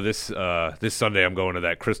 I know this Sunday I'm going to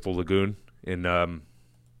that Crystal Lagoon in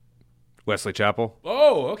Wesley Chapel.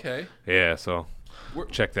 Oh, okay. Yeah, so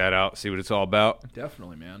check that out. See what it's all about.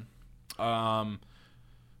 Definitely, man.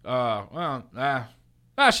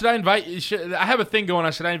 Should I invite you? I have a thing going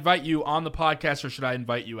on. Should I invite you on the podcast, or should I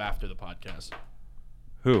invite you after the podcast?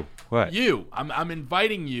 Who? What? You. I'm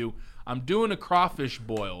inviting you. I'm doing a crawfish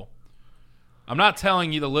boil. I'm not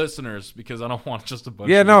telling you the listeners because I don't want just a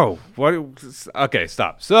bunch. Yeah, of no. What? Okay,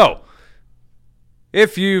 stop. So,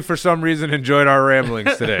 if you for some reason enjoyed our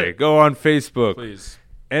ramblings today, go on Facebook, please,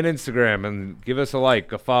 and Instagram, and give us a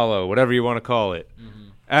like, a follow, whatever you want to call it,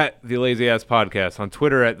 at the Lazy Ass Podcast. On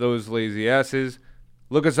Twitter at Those Lazy Asses.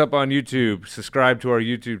 Look us up on YouTube. Subscribe to our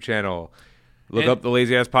YouTube channel. Look up the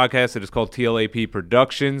Lazy Ass Podcast. It is called TLAP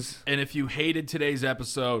Productions. And if you hated today's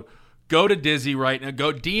episode, go to Dizzy right now.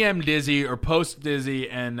 Go DM Dizzy or post Dizzy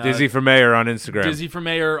and Dizzy for Mayor on Instagram. Dizzy for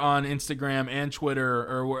Mayor on Instagram and Twitter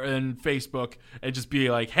and Facebook, and just be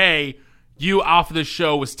like, "Hey, you off of this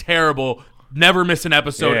show was terrible. Never miss an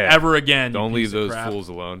episode ever again. Don't leave those fools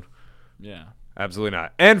alone." Yeah, absolutely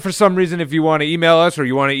not. And for some reason, if you want to email us or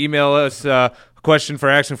you want to email us a question for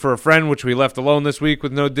action for a friend, which we left alone this week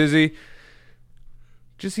with no Dizzy,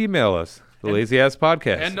 just email us, the Lazy Ass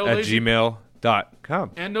Podcast at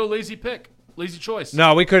gmail.com. And no lazy pick, lazy choice.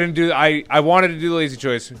 No, we couldn't do. I wanted to do the lazy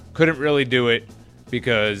choice, couldn't really do it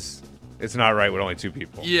because it's not right with only two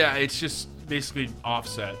people. Yeah, it's just basically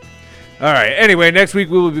offset. All right. Anyway, next week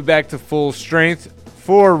we will be back to full strength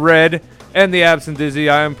for Red and the absent Dizzy.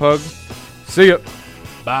 I am Pug. See ya.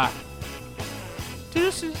 Bye.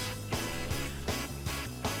 Deuces.